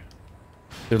block.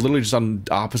 They're literally just on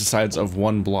opposite sides of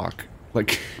one block.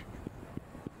 Like,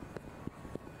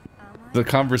 the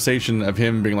conversation of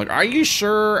him being like, "Are you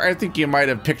sure? I think you might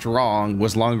have picked wrong,"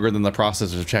 was longer than the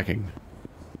process of checking.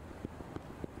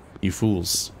 You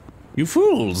fools. You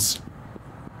fools!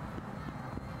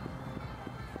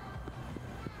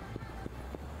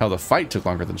 How the fight took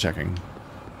longer than checking.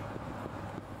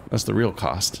 That's the real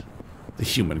cost. The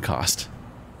human cost.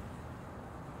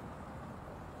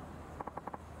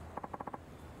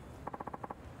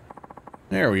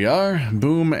 There we are.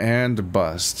 Boom and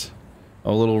Bust.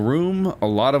 A little room, a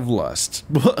lot of lust.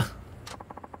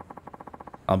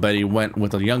 I'll bet he went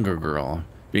with a younger girl,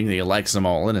 being that he likes them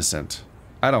all innocent.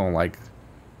 I don't like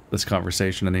this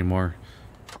conversation anymore.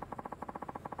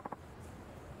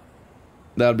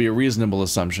 That would be a reasonable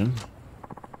assumption.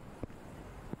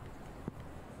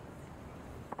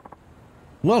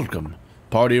 Welcome.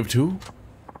 Party of two?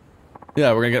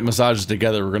 Yeah, we're gonna get massages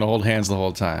together. We're gonna hold hands the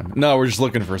whole time. No, we're just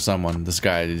looking for someone. This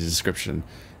guy, his description.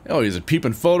 Oh, he's a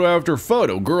peeping photo after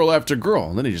photo, girl after girl.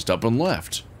 And then he just up and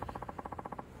left.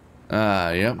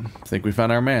 Yep. Think we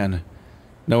found our man.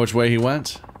 Know which way he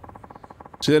went?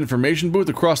 See that information booth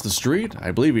across the street?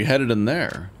 I believe he headed in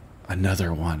there.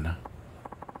 Another one.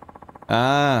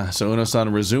 Ah, so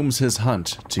Uno-san resumes his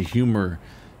hunt to humor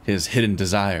his hidden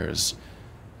desires.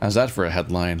 How's that for a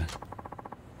headline?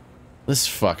 This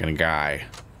fucking guy.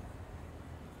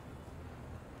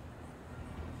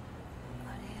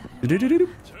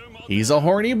 He's a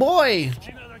horny boy.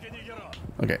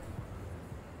 Okay.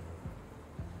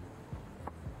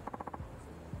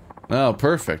 Oh,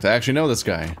 perfect. I actually know this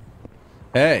guy.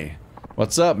 Hey,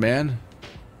 what's up, man?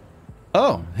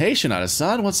 Oh, hey,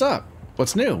 Shinada-san, what's up?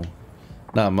 What's new?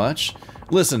 Not much.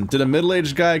 Listen, did a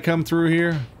middle-aged guy come through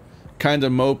here? Kinda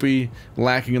mopey,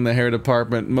 lacking in the hair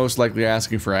department, most likely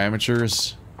asking for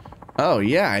amateurs. Oh,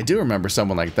 yeah, I do remember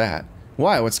someone like that.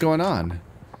 Why? What's going on?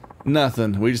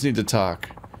 Nothing. We just need to talk.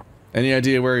 Any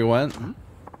idea where he went?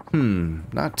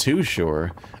 Not too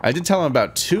sure. I did tell him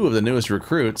about 2 of the newest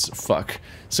recruits. Fuck.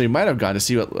 So he might have gone to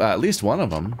see at least one of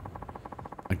them.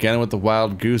 Again with the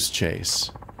wild goose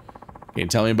chase. Can you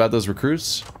tell me about those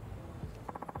recruits?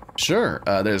 Sure.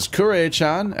 There's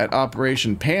Kurei-chan at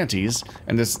Operation Panties,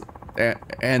 and this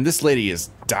lady is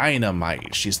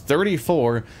dynamite. She's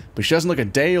 34, but she doesn't look a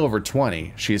day over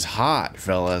 20. She's hot,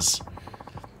 fellas.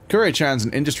 Kurei-chan's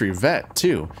an industry vet,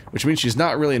 too, which means she's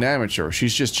not really an amateur.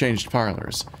 She's just changed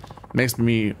parlors. Makes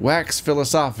me wax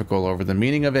philosophical over the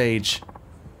meaning of age.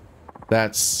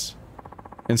 That's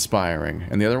inspiring.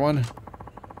 And the other one?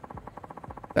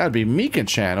 That'd be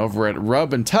Mika-chan over at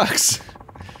Rub and Tux.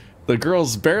 The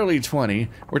girl's barely 20.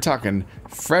 We're talking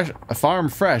fresh, farm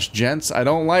fresh, gents. I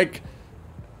don't like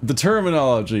the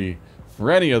terminology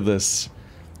for any of this.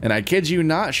 And I kid you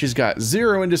not, she's got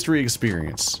 0 industry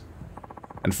experience.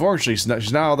 Unfortunately,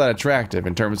 she's not all that attractive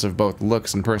in terms of both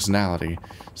looks and personality,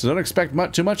 so don't expect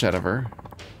too much out of her.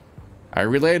 I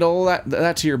relayed all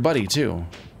that to your buddy, too.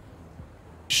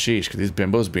 Sheesh, could these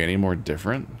bimbos be any more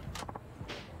different?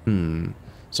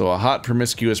 So a hot,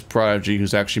 promiscuous prodigy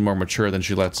who's actually more mature than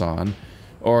she lets on,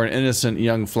 or an innocent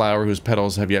young flower whose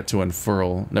petals have yet to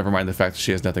unfurl, never mind the fact that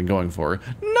she has nothing going for her.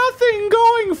 Nothing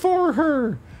going for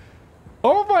her!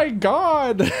 Oh my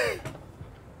god!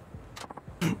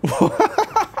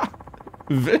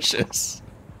 Vicious.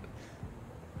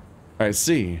 I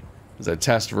see. It's a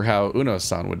test for how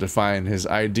Uno-san would define his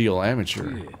ideal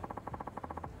amateur.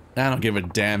 I don't give a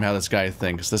damn how this guy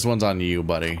thinks. This one's on you,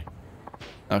 buddy.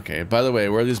 Okay, by the way,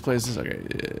 where are these places? Okay.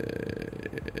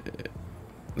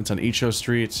 It's on Icho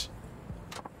Street.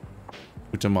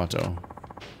 Utamoto.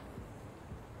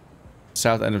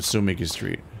 South end of Sumiki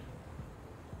Street.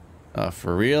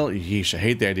 For real? Yeesh, I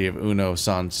hate the idea of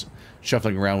Uno-san's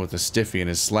shuffling around with a stiffy in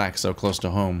his slacks so close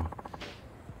to home.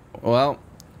 Well,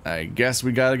 I guess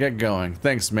we gotta get going.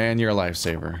 Thanks, man. You're a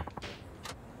lifesaver.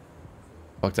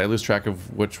 Fuck, did I lose track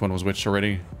of which one was which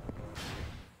already?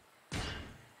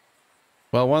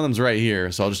 Well, one of them's right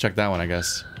here, so I'll just check that one, I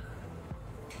guess.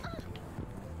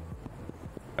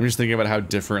 I'm just thinking about how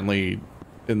differently,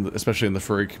 especially in the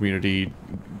furry community,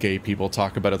 gay people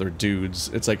talk about other dudes.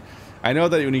 It's like, I know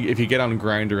that if you get on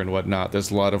Grindr and whatnot,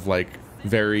 there's a lot of, like,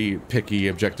 very picky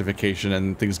objectification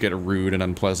and things get rude and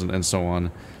unpleasant and so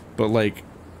on. But, like,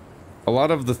 a lot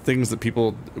of the things that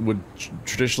people would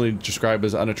traditionally describe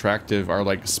as unattractive are,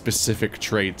 like, specific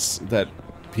traits that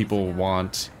people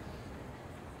want.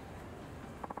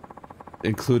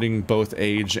 Including both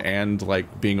age and,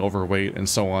 like, being overweight and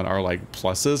so on are, like,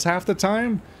 pluses half the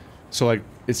time. So, like,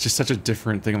 it's just such a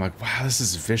different thing. I'm like, wow, this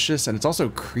is vicious, and it's also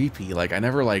creepy. Like,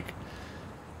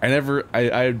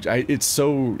 it's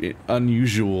so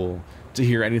unusual to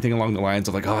hear anything along the lines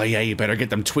of like, oh yeah, you better get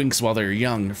them twinks while they're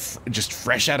young, just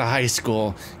fresh out of high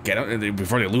school, get out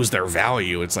before they lose their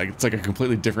value. It's like a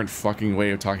completely different fucking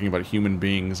way of talking about human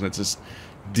beings, and it's just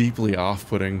deeply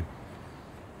off-putting.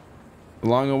 The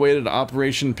long-awaited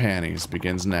Operation Panties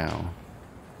begins now.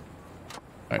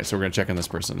 Alright, so we're gonna check on this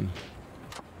person.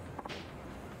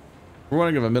 We're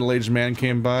wondering if a middle-aged man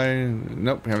came by.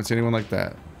 Nope, haven't seen anyone like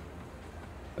that.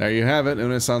 There you have it.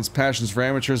 Uno-san's passions for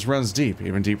amateurs runs deep,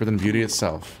 even deeper than beauty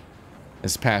itself.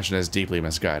 His passion is deeply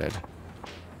misguided.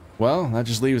 Well, that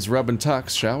just leaves rub and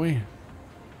tucks, shall we?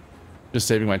 Just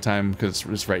saving my time because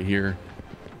it's right here.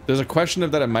 There's a question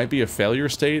of that it might be a failure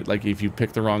state, like if you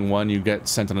pick the wrong one, you get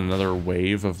sent on another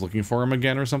wave of looking for him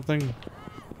again or something.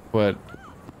 But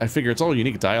I figure it's all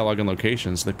unique dialogue and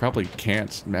locations, so they probably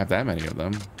can't have that many of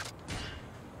them.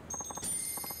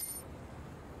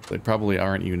 They probably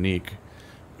aren't unique.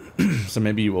 So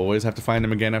maybe you always have to find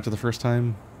him again after the first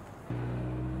time?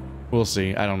 We'll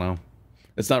see. I don't know.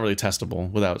 It's not really testable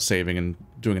without saving and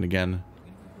doing it again.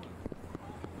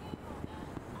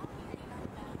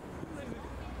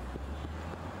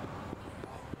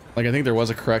 Like, I think there was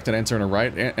a correct answer and a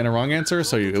right and a wrong answer,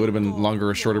 so it would have been longer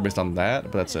or shorter based on that,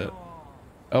 but that's it.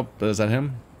 Oh, is that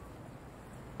him?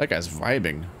 That guy's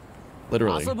vibing.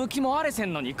 Literally.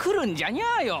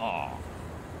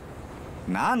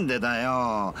 なんでだ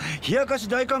よ。冷やかし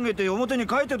大歓迎って表に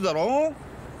書いてるだろ。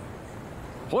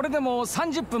これでも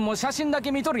30分も写真だ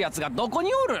け見とるやつがどこ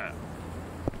におる。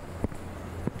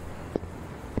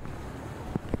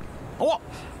お、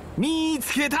見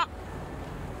つけた。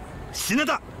品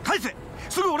田、返せ。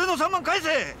すぐ俺の3万返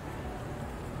せ。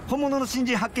本物の新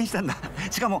人発見したんだ。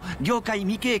しかも業界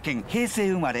未経験、平成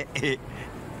生まれ。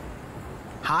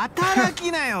働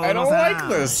きなよ。I don't like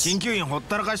this. 鍼灸院ほっ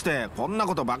たらかしてこんな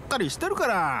ことばっかりしてるか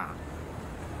ら。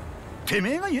て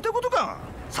めえが言ったことか。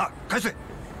さあ返せ。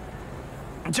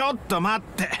ちょっと待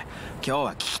って。今日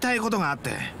は聞きたいことがあって。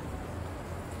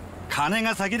金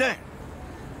が先だ。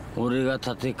俺が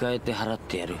立て替えて払っ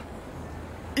てやる。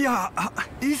いや、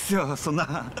いいっすよ、そん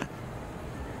な。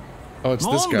Oh, it's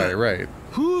this guy, right?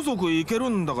 風俗行ける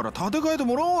んだから立て替えて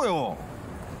もらおうよ。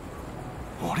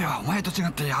俺はお前と違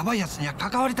ってヤバいやつには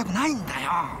関わりたくないんだ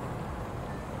よ。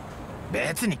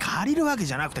別に借りるわけ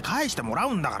じゃなくて返してもら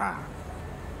うんだから。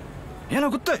やな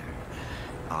こったい。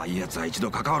ああいうやつは一度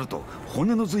関わると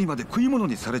骨の髄まで食い物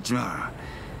にされちま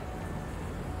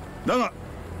う。だが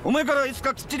お前からいつ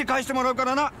かきっちり返してもらうか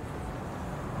らな。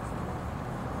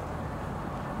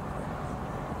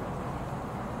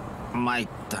参っ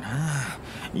たな。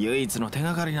唯一の手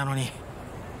がかりなのに。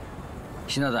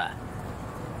品田、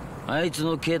あいつ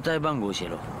の携帯番号教え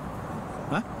ろ。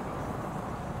え？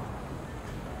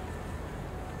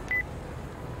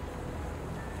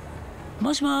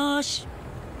もしもーし。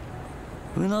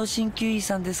宇野鍼灸医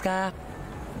さんですか。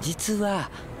実は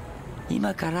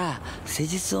今から施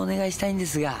術をお願いしたいんで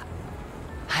すが、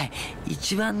はい、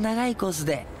一番長いコース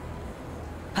で、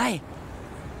はい、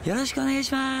よろしくお願い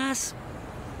します。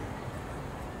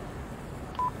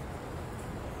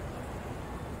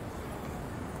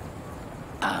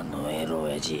あのエロ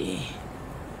親父、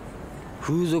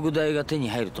風俗代が手に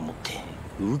入ると思って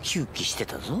ウキウキして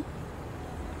たぞ。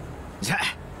じゃあ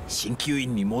鍼灸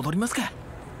院に戻りますか。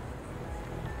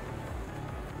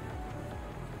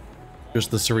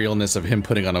 Just the surrealness of him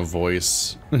putting on a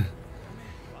voice.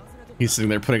 He's sitting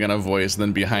there putting on a voice, and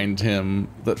then behind him,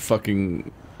 that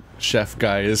fucking chef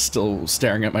guy is still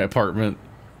staring at my apartment.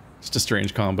 Just a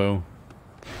strange combo.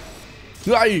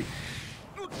 Ay!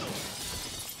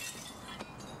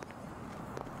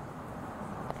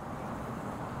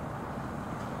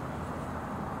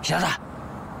 平田、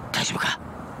大丈夫か。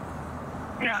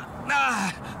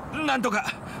なんと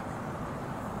か。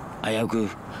危うく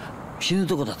死ぬ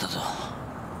とこだったぞ。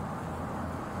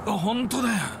本当だ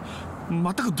よ。全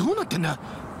くどうなってんだ。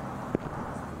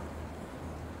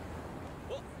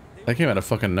 That came out of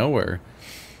fucking nowhere.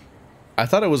 I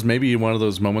thought it was maybe one of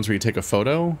those moments where you take a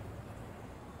photo,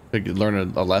 like you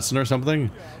learn a lesson or something,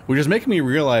 which is making me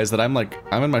realize that I'm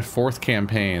in my 4th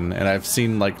campaign and I've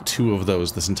seen like 2 of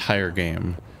those this entire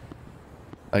game.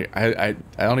 Like I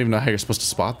don't even know how you're supposed to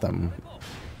spot them.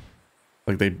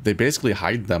 Like they basically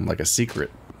hide them like a secret.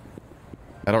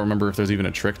 I don't remember if there's even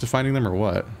a trick to finding them or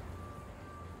what.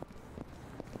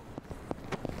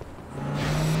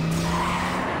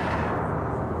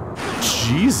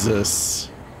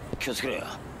 Jesus. 気をつけろよ。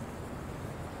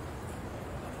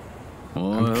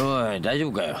おいおい、大丈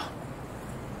夫かよ。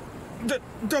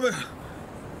多分。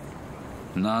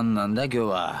なんなんだ今日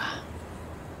は。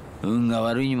運が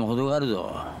悪いにも程がある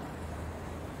ぞ。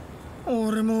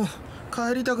俺も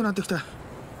帰りたくなってきた。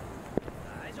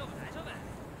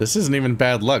 This isn't even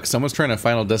bad luck. Someone's trying to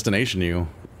Final Destination you.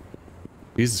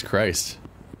 Jesus Christ.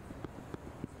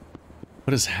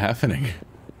 What is happening?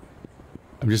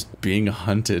 I'm just being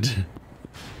hunted.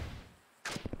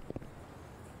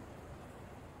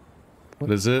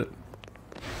 What is it?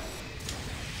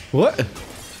 What?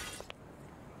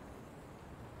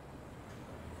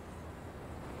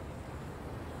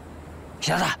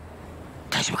 Shada,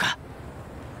 大丈夫か。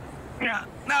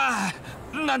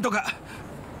なんとか。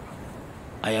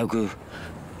危うく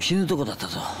死ぬとこだった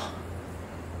ぞ。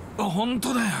本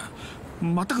当だよ。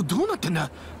全くどうなってん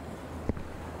だ。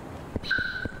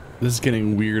 This is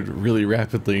getting weird really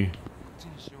rapidly.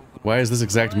 Why is this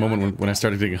exact moment when I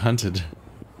started getting hunted?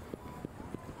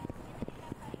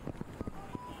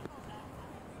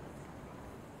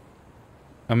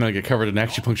 I'm gonna get covered in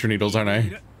acupuncture needles, aren't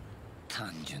I?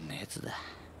 単純なやつだ。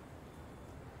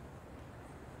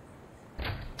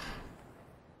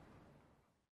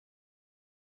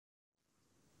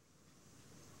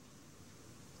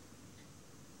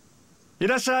い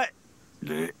らっしゃい。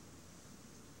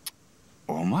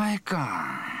お前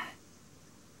か。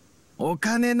お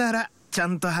金ならちゃ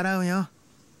んと払うよ。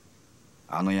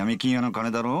あの闇金屋の金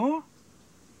だろ。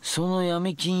その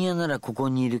闇金屋ならここ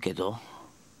にいるけど。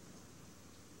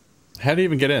How do you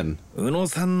even get in? 宇野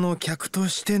さんの客と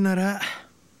してなら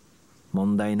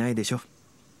問題ないでしょ。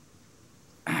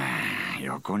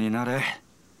横になれ。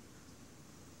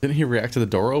Didn't he react to the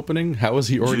door opening? How was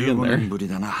he already in 15 there? 年ぶり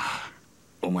だな。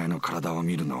お前の体を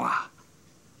見るのは。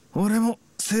俺も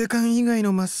性感以外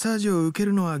のマッサージを受け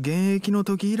るのは現役の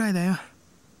時以来だよ。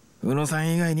宇野さ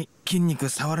ん以外に筋肉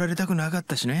触られたくなかっ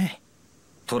たしね。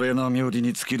トレーナー冥利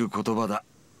に尽きる言葉だ。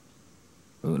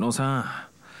宇野さ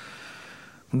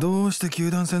ん、どうして球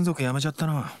団専属辞めちゃった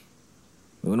の？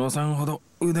宇野さんほど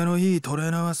腕のいいトレ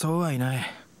ーナーはそうはいない。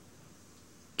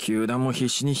球団も必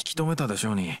死に引き止めたでし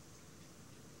ょうに。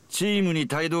チームに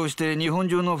帯同して日本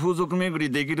中の風俗巡り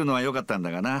できるのは良かったん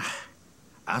だがな。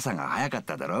朝が早かっ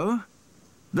ただろ。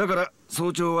だから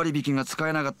早朝割引が使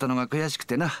えなかったのが悔しく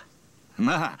てな。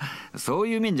まあそう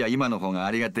いう面じゃ今の方が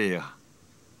ありがてえよ。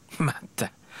まっ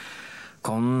た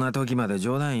こんな時まで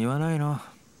冗談言わないの。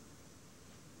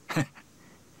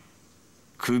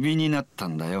クビになった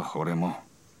んだよ俺も。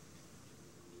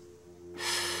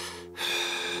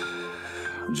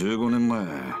15年前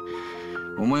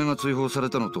お前が追放され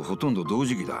たのとほとんど同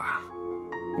時期だ。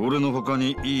俺の他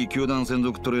にいい球団専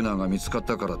属トレーナーが見つかっ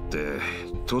たからって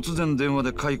突然電話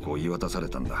で解雇を言い渡され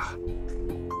たんだ。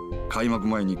開幕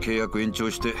前に契約延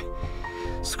長して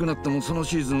少なくともその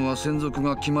シーズンは専属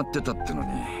が決まってたってのに、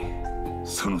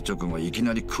その直後いき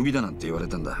なりクビだなんて言われ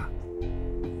たんだ。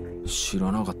知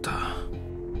らなかった。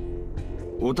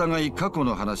お互い過去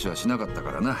の話はしなかった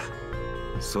からな。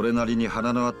それなりに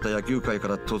花のあった野球界か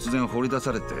ら突然放り出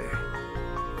されて、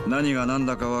何が何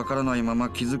だかわからないまま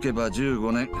気づけば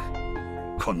15年。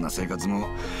こんな生活も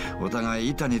お互い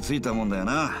板についたもんだよ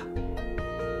な。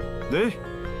で、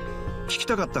聞き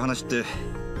たかった話って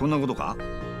こんなことか？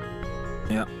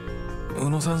いや、宇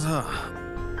野さんさ、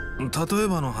例え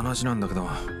ばの話なんだけど、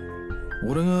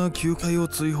俺が球界を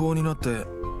追放になって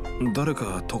誰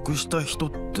か得した人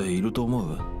っていると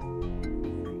思う？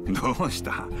どうし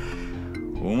た？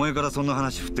お前からそんな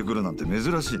話振ってくるなんて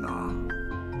珍しいな。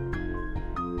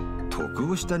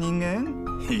得をした人間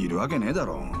いるわけねえだ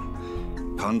ろ。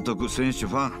監督、選手、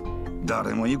ファン、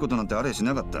誰もいいことなんてあれし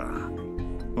なかった。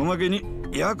おまけに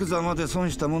ヤクザまで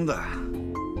損したもんだ。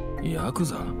ヤク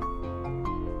ザ？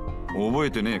覚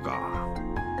えてねえか。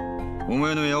お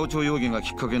前の八百長容疑が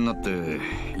きっかけになって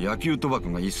野球賭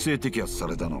博が一斉摘発さ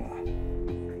れたの。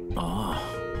ああ、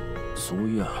そう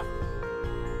いや。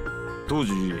当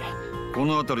時こ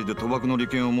の辺りで賭博の利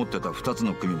権を持ってた2つ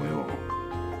の組もよ、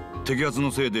摘発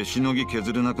のせいでしのぎ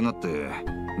削れなくなって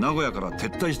名古屋から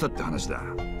撤退したって話だ。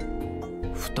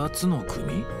2つの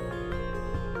組？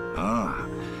ああ、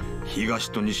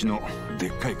東と西ので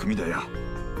っかい組だよ。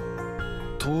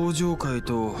東上会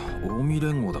と近江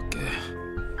連合だっけ？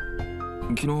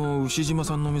昨日牛島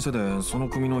さんの店でその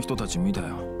組の人たち見た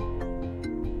よ。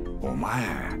お前、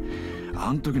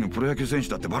あん時のプロ野球選手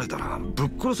だってバレたらぶ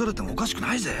っ殺されてもおかしく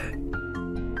ないぜ。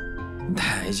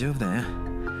大丈夫だよ。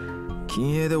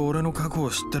禁煙で俺の過去を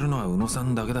知ってるのは宇野さ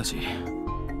んだけだし。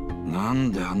な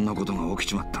んであんなことが起き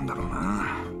ちまったんだろう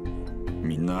な。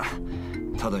みんな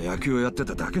ただ野球をやって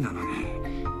ただけなのに、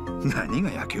何が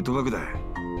野球賭博だ。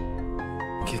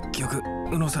結局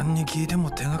宇野さんに聞いて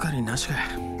も手がかりなしか。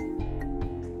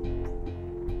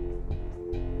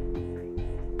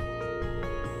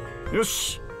よ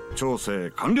し、調整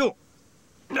完了。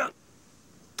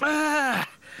ああ、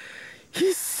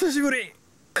久しぶり。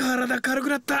体軽く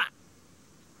なった。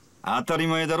当たり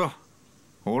前だろ。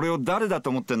俺を誰だと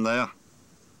思ってんだよ。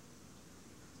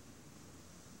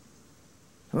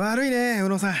悪いね宇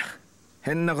野さん、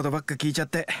変なことばっか聞いちゃっ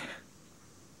て。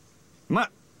ま、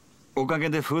おかげ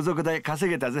で風俗代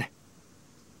稼げたぜ。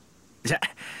じゃ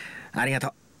ありが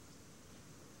と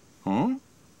う。ん？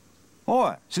お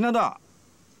い品田、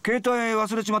携帯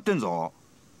忘れちまってんぞ。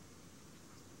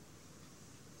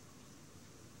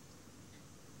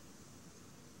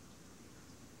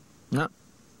な。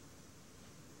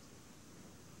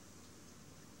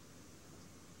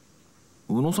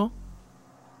宇野さん？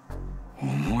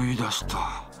思い出した。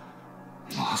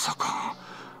まさか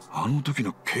あの時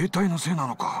の携帯のせいな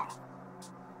のか。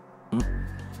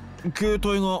携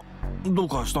帯がどう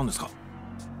かしたんですか？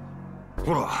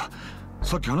ほら、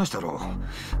さっき話したろ。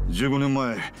15年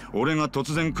前俺が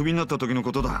突然クビになった時の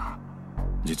ことだ。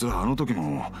実はあの時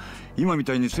も今み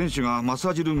たいに選手がマッサ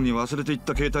ージルームに忘れていっ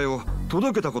た携帯を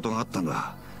届けたことがあったんだ。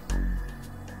あ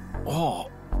あ、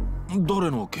誰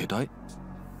の携帯？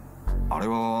あれ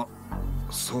は、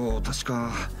そう、確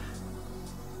か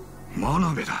真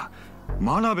鍋だ。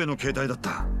真鍋の携帯だっ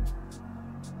た。あ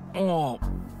あ、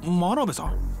真鍋さ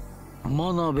ん。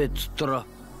真鍋っつったら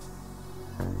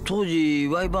当時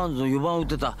ワイバーンズの4番を打っ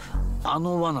てたあ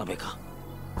の真鍋か。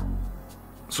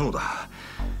そうだ、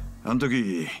あの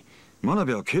時真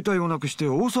鍋は携帯をなくして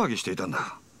大騒ぎしていたん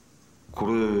だ。こ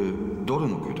れ誰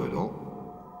の携帯だ？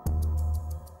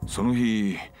その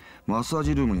日マッサー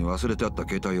ジルームに忘れてあった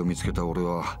携帯を見つけた俺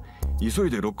は急い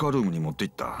でロッカールームに持って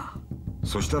行った。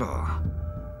そしたら、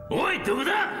おいどこ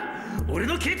だ？俺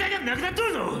の携帯がなくなっと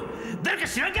るぞ。誰か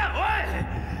知らんか？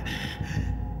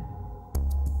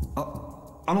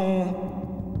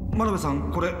真鍋さ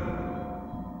ん、これ。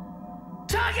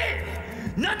タゲ！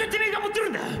なんでてめえが持ってる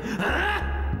んだ？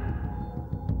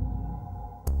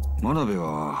真鍋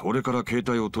は俺から携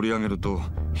帯を取り上げると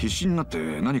必死になっ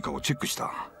て何かをチェックし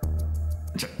た。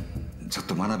ちょっ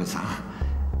と真鍋さん、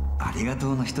ありがと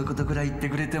うの一言くらい言って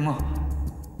くれても。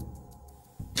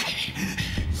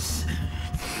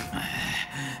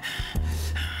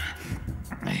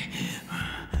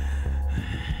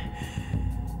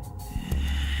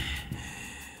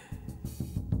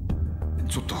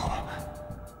ちょっと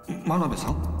真鍋さ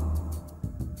ん。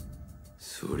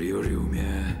それよりおめ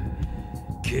え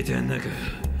携帯の中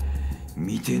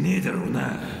見てねえだろう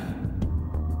な。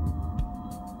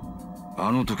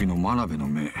あの時の真鍋の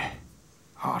目、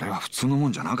あれは普通のも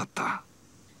んじゃなかった。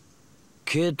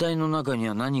携帯の中に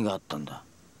は何があったんだ？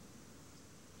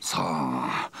さ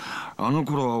あ、あの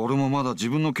頃は俺もまだ自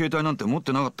分の携帯なんて持っ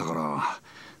てなかったから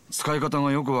使い方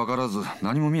がよく分からず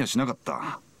何も見やしなかっ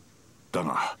た。だ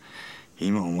が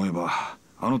今思えば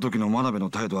あの時の真鍋の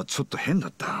態度はちょっと変だ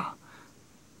った。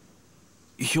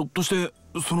ひょっとして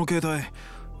その携帯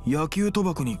野球賭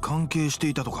博に関係して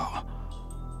いたとか、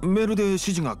メールで指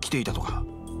示が来ていたとか。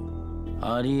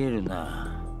ありえるな。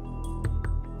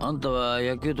あんたは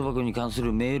野球賭博に関す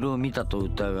るメールを見たと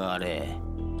疑われ、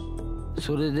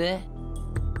それで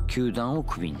球団を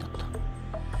クビになった。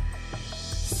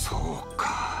そう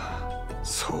か、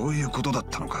そういうことだっ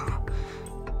たのか。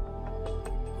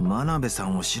真鍋さ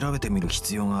んを調べてみる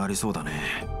必要がありそうだ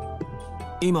ね。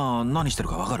今何してる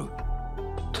かわかる？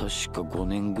確か5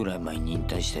年ぐらい前に引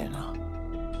退したよな。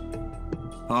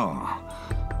あ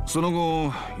あ、その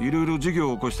後いろいろ事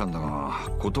業を起こしたんだが、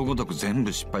ことごとく全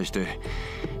部失敗して、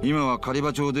今は狩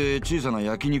場町で小さな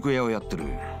焼肉屋をやってる。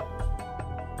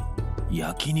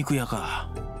焼肉屋か。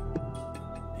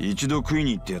一度食い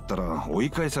に行ってやったら追い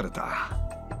返された。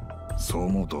そう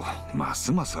思うとま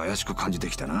すます怪しく感じて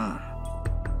きたな。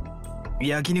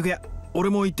焼肉屋、俺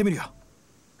も行ってみるよ。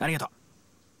ありがとう。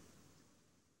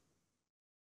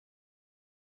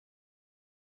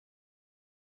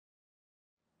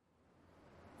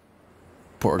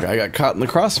Poor guy got caught in the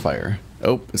crossfire.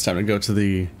 Oh, it's time to go to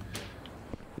the...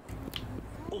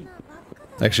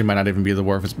 Actually, it might not even be the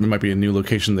wharf. It might be a new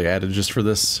location they added just for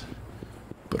this.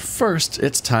 But first,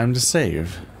 it's time to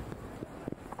save.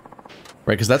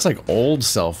 Right, because that's like old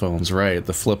cell phones, right?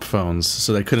 The flip phones.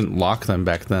 So they couldn't lock them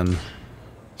back then.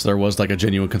 So there was like a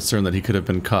genuine concern that he could have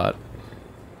been caught.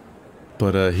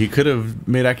 But he could have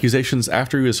made accusations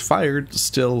after he was fired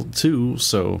still, too,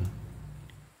 so...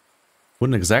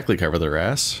 Wouldn't exactly cover their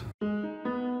ass.